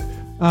cool.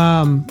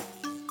 If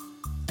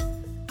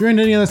you're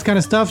into any of this kind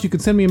of stuff, you can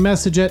send me a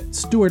message at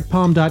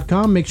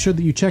stuartpalm.com. Make sure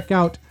that you check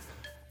out,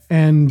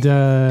 and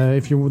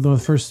if you're one of the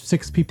first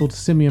 6 people to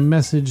send me a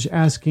message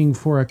asking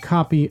for a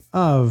copy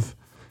of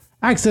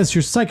Access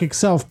Your Psychic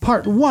Self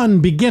Part 1,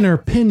 Beginner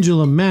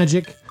Pendulum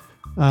Magic,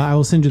 I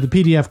will send you the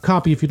PDF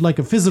copy. If you'd like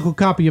a physical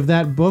copy of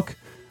that book,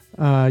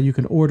 you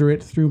can order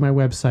it through my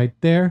website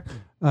there.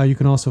 You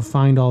can also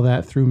find all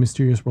that through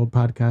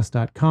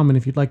mysteriousworldpodcast.com. And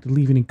if you'd like to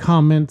leave any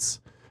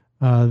comments,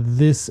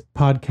 this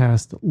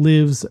podcast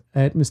lives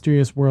at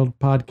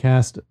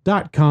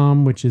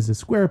mysteriousworldpodcast.com, which is a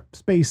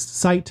Squarespace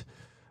site.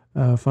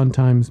 Fun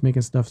times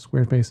making stuff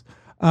Squarespace.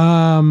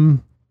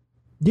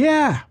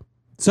 Yeah.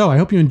 So I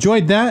hope you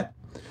enjoyed that.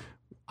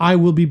 I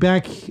will be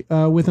back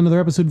with another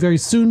episode very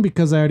soon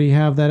because I already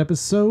have that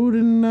episode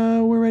and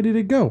we're ready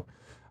to go.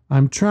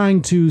 I'm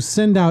trying to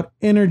send out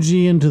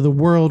energy into the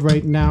world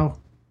right now.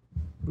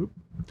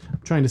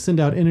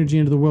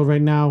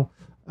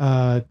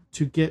 To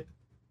get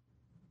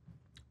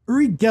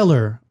Uri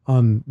Geller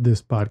on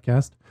this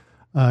podcast.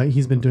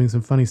 He's been doing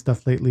some funny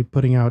stuff lately,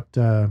 putting out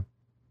the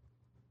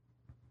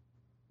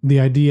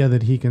idea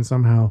that he can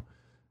somehow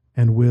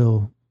and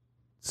will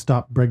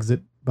stop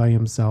Brexit by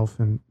himself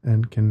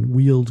and can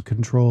wield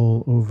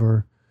control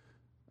over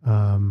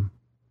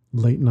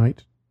late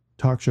night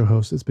talk show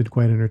hosts. It's been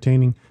quite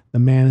entertaining. The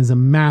man is a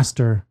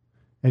master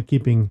at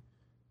keeping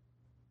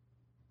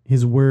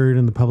his word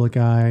in the public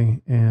eye,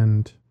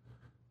 and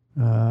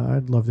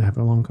I'd love to have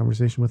a long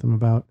conversation with him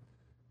about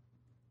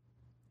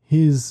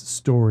his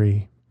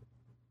story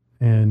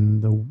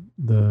and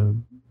the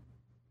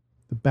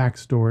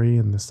backstory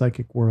and the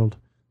psychic world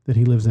that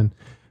he lives in.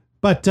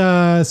 But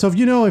so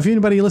if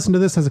anybody listening to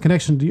this has a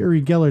connection to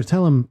Uri Geller,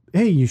 tell him,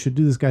 hey, you should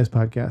do this guy's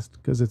podcast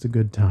because it's a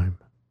good time.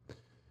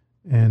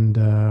 And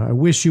I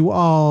wish you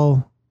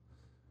all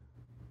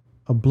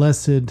a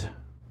blessed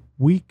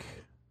week,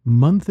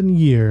 month, and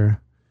year.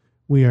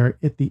 We are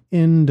at the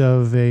end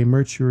of a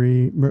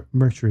Mercury,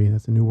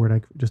 that's a new word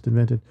I just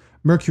invented,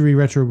 Mercury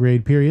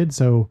retrograde period.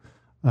 So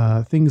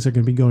things are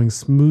going to be going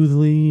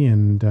smoothly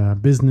and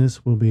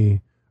business will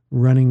be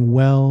running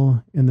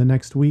well in the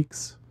next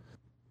weeks.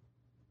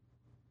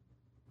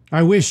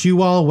 I wish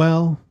you all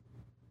well.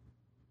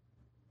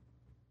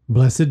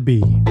 Blessed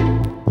be.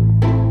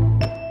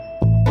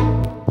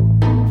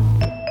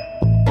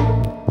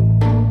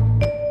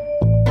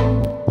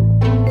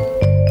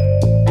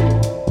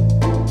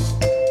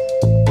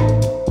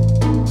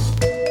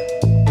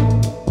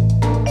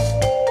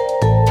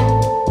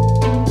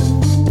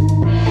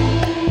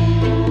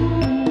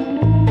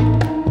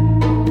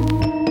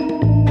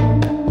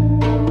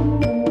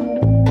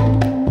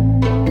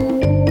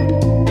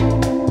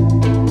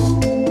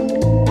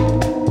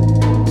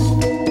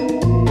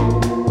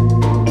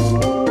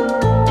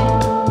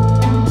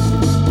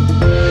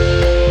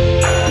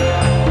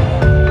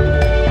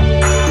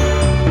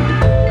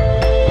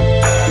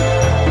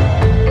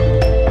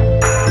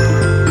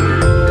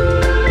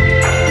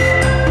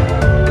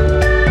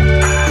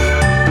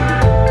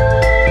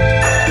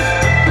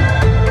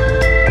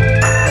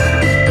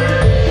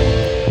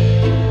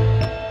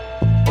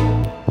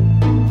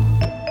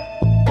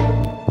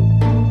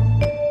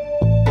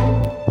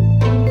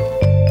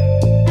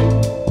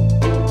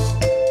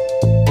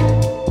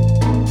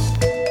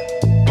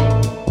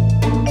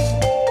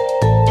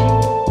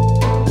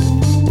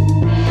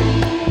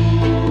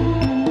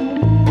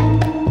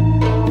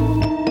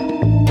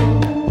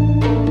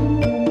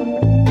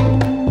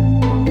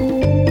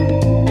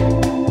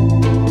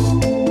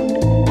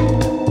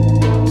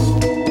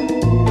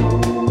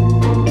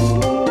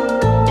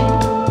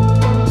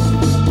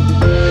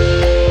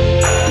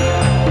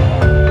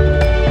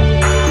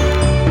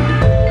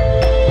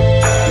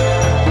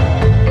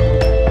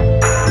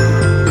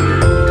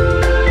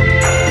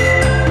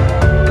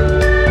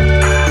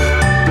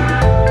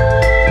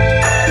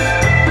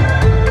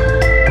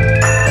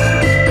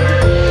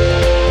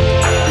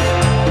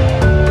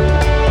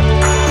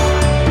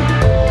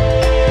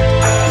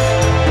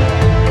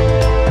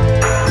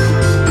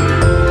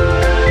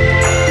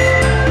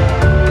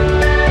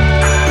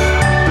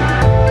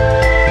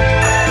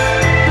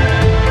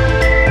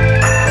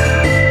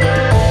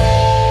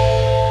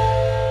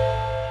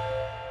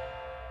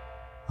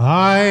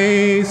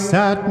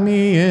 Sat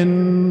me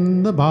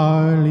in the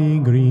barley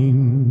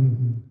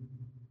green.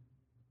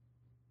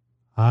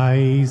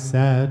 I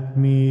sat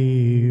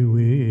me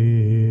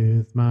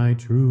with my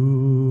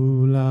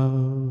true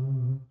love.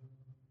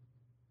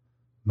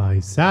 My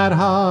sad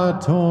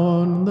heart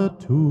torn the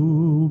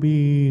two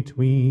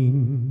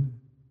between,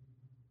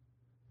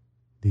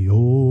 the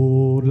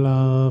old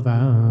love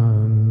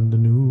and the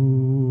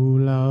new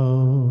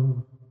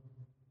love.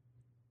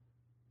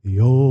 The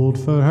old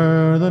for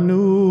her, the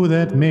new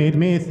that made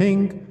me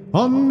think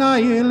on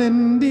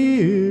island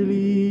dearly.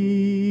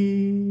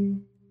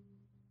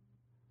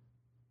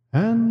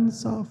 And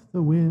soft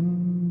the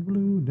wind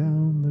blew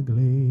down the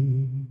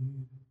glade.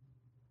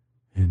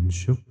 and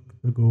shook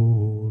the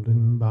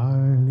golden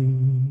barley.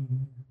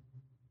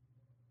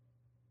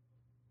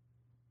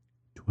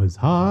 'Twas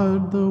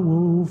hard the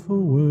woeful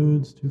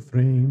words to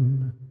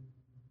frame,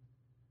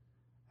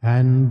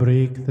 and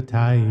break the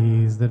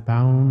ties that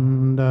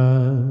bound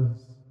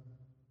us,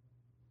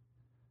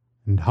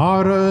 and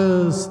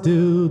harder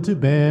still to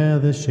bear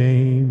the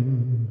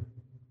shame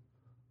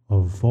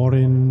of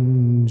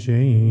foreign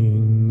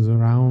chains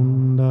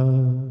around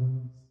us.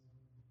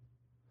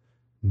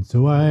 And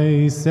so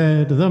I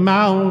said, the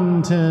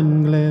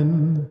mountain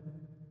glen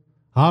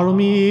I'll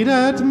meet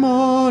at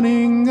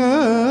morning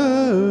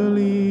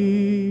early,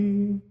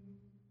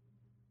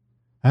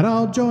 and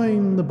I'll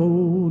join the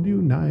bold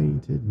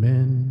united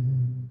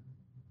men,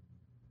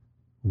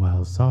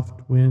 while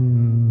soft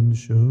wind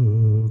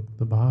shook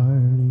the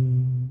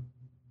barley.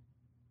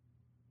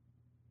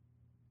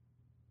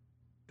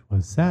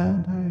 'Twas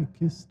sad I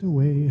kissed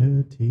away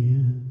her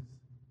tears,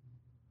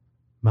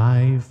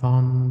 my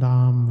fond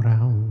arm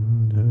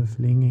round her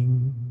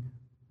flinging,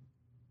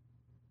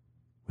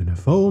 when a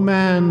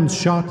foeman's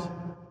shot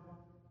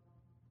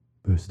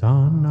burst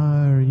on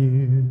our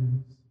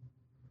ears,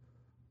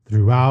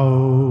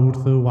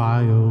 throughout the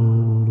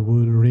wild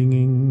wood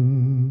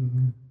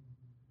ringing.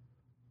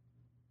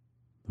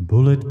 The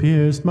bullet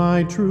pierced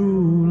my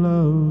true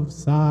love's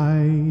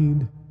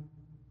side,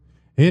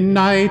 in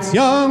night's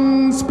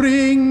young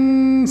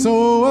spring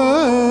so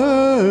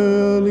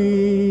early,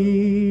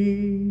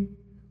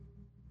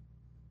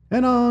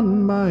 and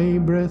on my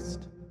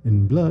breast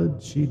in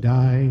blood she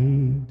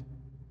died,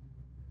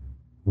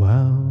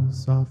 while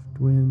soft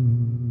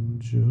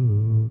wind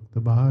shook the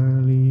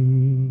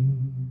barley.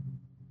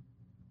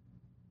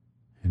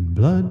 And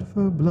blood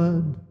for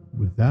blood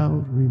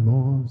without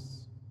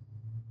remorse,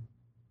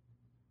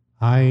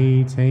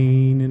 I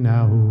ta'en in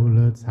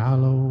owlet's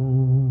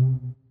hallow.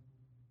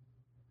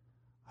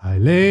 I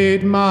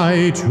laid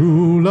my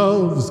true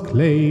love's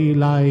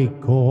clay-like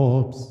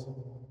corpse,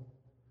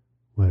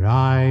 where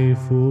I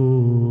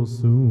full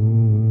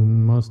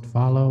soon must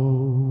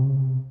follow.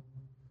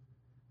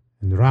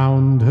 And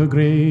round her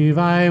grave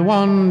I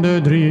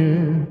wandered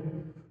drear,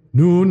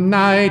 noon,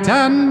 night,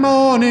 and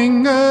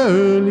morning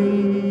early,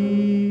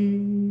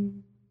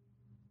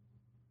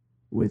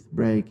 with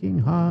breaking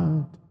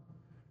heart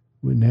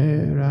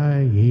whene'er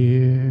I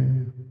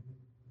hear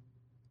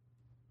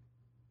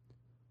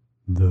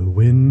the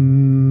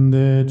wind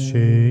that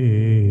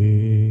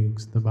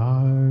shakes the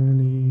barley.